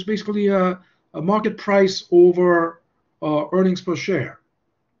ratio is basically a market price over earnings per share,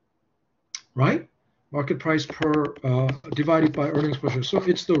 right? Market price per divided by earnings per share. So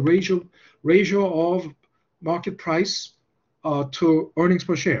it's the ratio of market price to earnings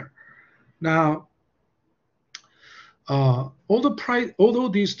per share. Now, although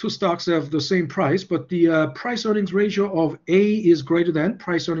these two stocks have the same price, but the price earnings ratio of A is greater than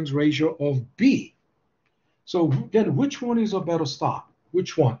price earnings ratio of B. So then, which one is a better stock?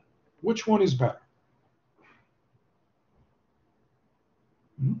 Which one? Which one is better?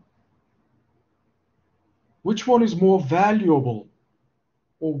 Which one is more valuable,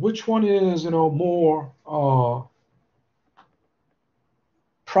 or which one is more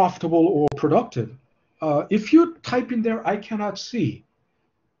profitable or productive? If you type in there, I cannot see,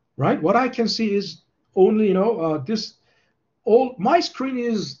 right? What I can see is only this. All my screen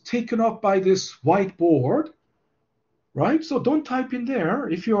is taken up by this whiteboard, right? So don't type in there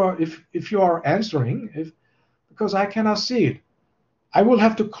if you are answering, because I cannot see it. I will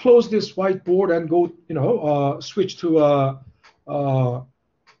have to close this whiteboard and go, switch to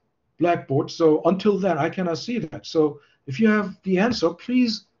Blackboard. So until then, I cannot see that. So if you have the answer,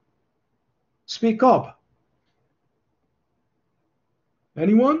 please speak up.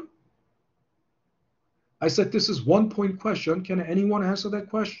 Anyone? I said this is 1 point question. Can anyone answer that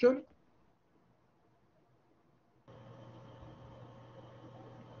question?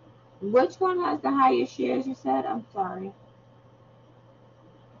 Which one has the highest shares, you said? I'm sorry.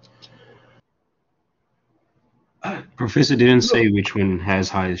 Professor didn't say which one has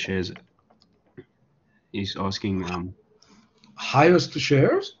highest shares. He's asking highest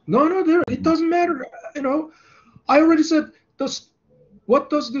shares? No, there. It doesn't matter. I already said this. What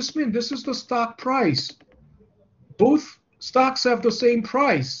does this mean? This is the stock price. Both stocks have the same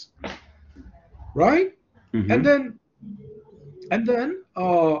price, right? mhm. And then,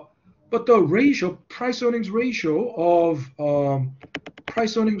 but the ratio, price earnings ratio of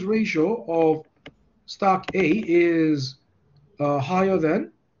stock A is higher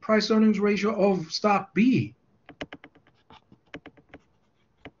than price earnings ratio of stock B.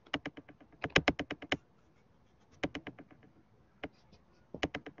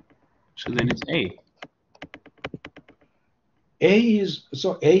 So then it's A. A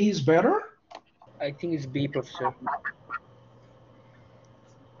is better? I think it's B, Professor.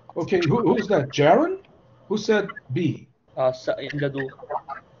 Okay, who's that? Jaron? Who said B? Imdadul.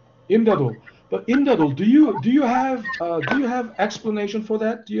 Imdadul. But Imdadul, do you have explanation for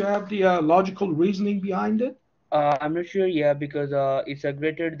that? Do you have the logical reasoning behind it? I'm not sure. Yeah, because it's a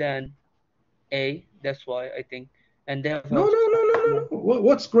greater than A. That's why I think. And they have No.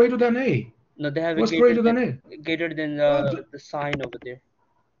 What's greater than A? No, they have What's a greater than A? greater than the sign over there.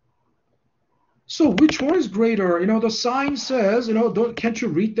 So which one is greater? The sign says, can't you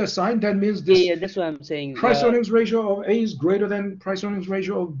read the sign? That means this. Yeah, that's what I'm saying. Price earnings ratio of A is greater than price earnings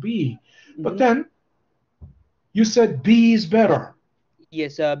ratio of B. But then you said B is better.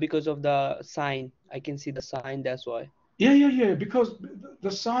 Yes, because of the sign. I can see the sign, that's why. Yeah. Because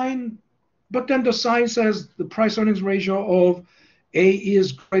the sign, but then the sign says the price earnings ratio of A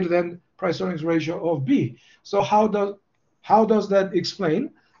is greater than price earnings ratio of B. So how does that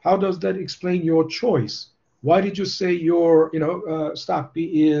explain? How does that explain your choice? Why did you say your stock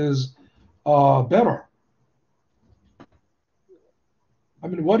B is better? I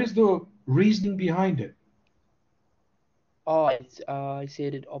mean, what is the reasoning behind it? Oh, I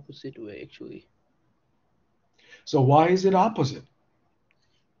said it opposite way actually. So why is it opposite?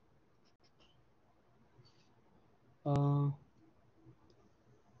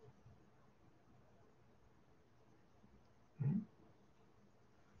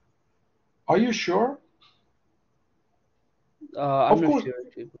 Are you sure? I'm of not course. sure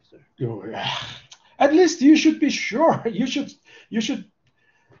actually, sir. At least you should be sure. You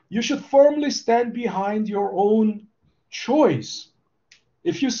should firmly stand behind your own choice.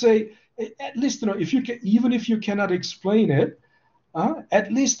 If you say at least, if you can, even if you cannot explain it,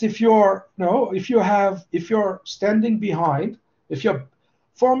 at least if you're, if you're standing behind, if you're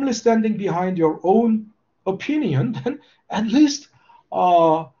firmly standing behind your own opinion, then at least,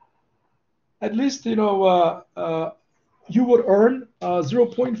 you would earn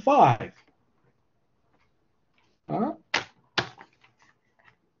 0.5.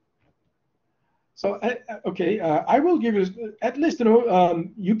 So, okay, I will give you, at least,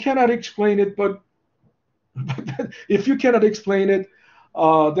 you cannot explain it, but if you cannot explain it,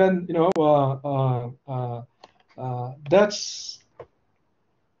 then,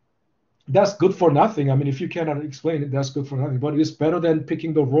 that's good for nothing. I mean, if you cannot explain it, that's good for nothing. But it's better than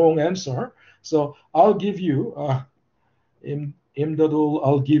picking the wrong answer. So I'll give you, I'll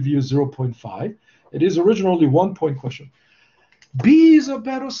give you 0.5. It is originally 1 point question. B is a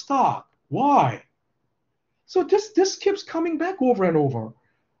better stock. Why? So this keeps coming back over and over.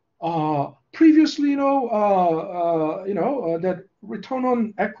 Previously, that return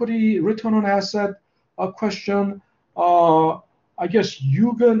on equity, return on asset question. I guess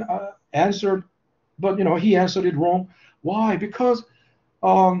Yugen answered, but he answered it wrong. Why? Because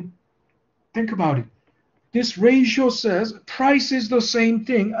think about it. This ratio says price is the same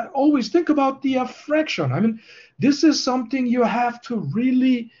thing. Always think about the fraction. I mean, this is something you have to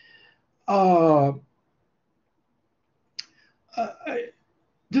really.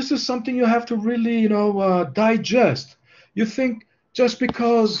 This is something you have to really, digest. You think just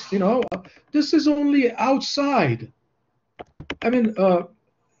because, this is only outside. I mean,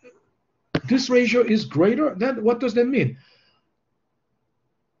 this ratio is greater. Then what does that mean?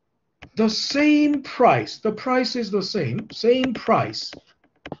 The same price. The price is the same price.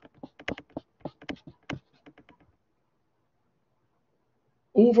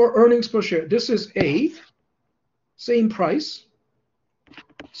 Over earnings per share. This is A, same price,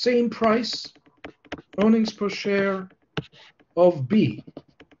 earnings per share of B,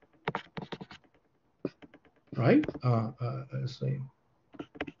 right? Same.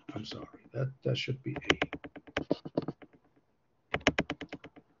 I'm sorry, that should be A.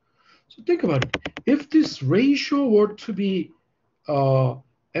 So think about it. If this ratio were to be, and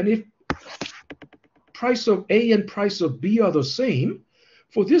if price of A and price of B are the same,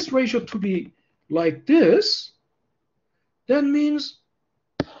 for this ratio to be like this, that means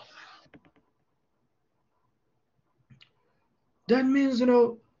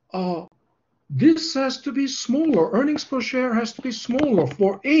this has to be smaller. Earnings per share has to be smaller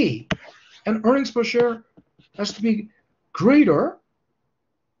for A, and earnings per share has to be greater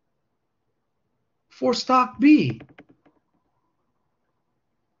for stock B.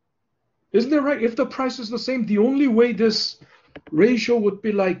 Isn't that right? If the price is the same, the only way this ratio would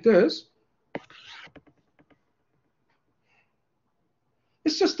be like this,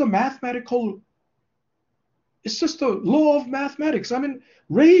 it's just a law of mathematics. I mean,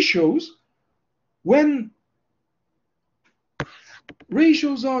 ratios, when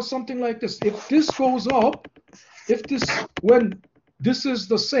ratios are something like this, if this goes up, when this is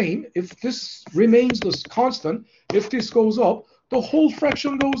the same, if this remains this constant, if this goes up, the whole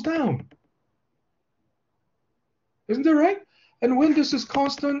fraction goes down. Isn't that right? And when this is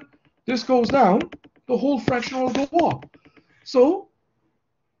constant, this goes down, the whole fraction will go up. So,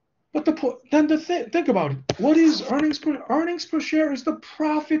 but think about it. What is earnings per? Earnings per share is the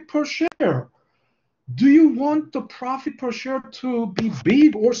profit per share. Do you want the profit per share to be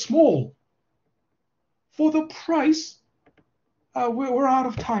big or small? For the price, we're out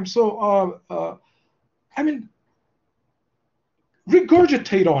of time. So, I mean,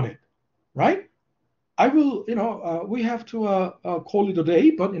 regurgitate on it, right? I will, we have to call it a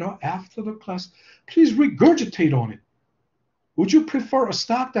day, but, after the class, please regurgitate on it. Would you prefer a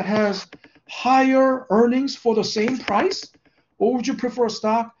stock that has higher earnings for the same price? Or would you prefer a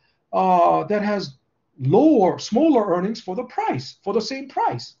stock that has smaller earnings for the same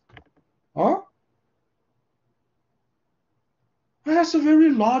price? Huh? That's a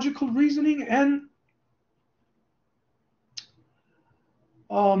very logical reasoning, and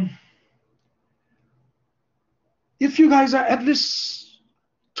if you guys are at least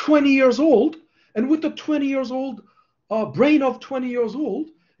 20 years old, and with the 20 years old brain of 20 years old,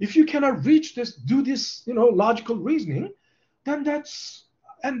 if you cannot do this, logical reasoning, then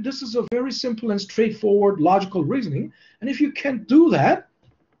and this is a very simple and straightforward logical reasoning. And if you can't do that,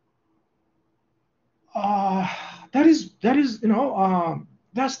 that is,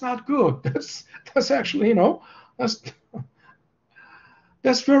 that's not good. That's actually,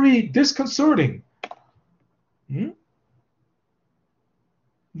 that's very disconcerting.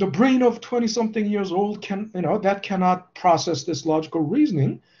 The brain of 20-something years old that cannot process this logical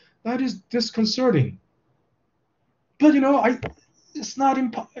reasoning, That is disconcerting. But it's not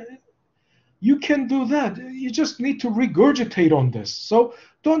you can do that. You just need to regurgitate on this. So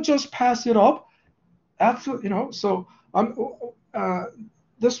don't just pass it up. After so I'm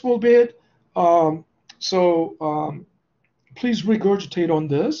this will be it. Please regurgitate on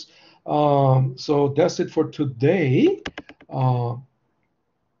this. So that's it for today. Uh,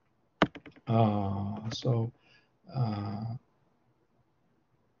 so oh,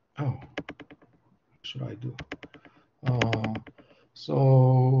 what should I do?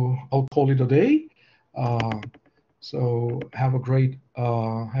 So I'll call it a day. So have a great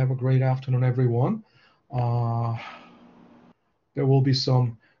afternoon, everyone. There will be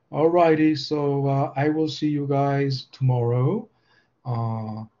some. Alrighty, so I will see you guys tomorrow.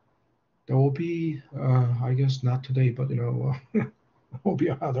 There will be, I guess not today, but there will be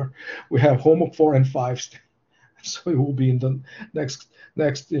another. We have homework 4 and 5, so it will be in the next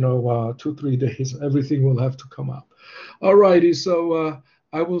 2-3 days. Everything will have to come up. Alrighty, so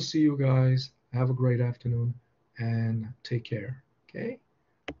I will see you guys. Have a great afternoon and take care. Okay.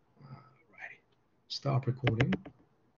 Alrighty, stop recording.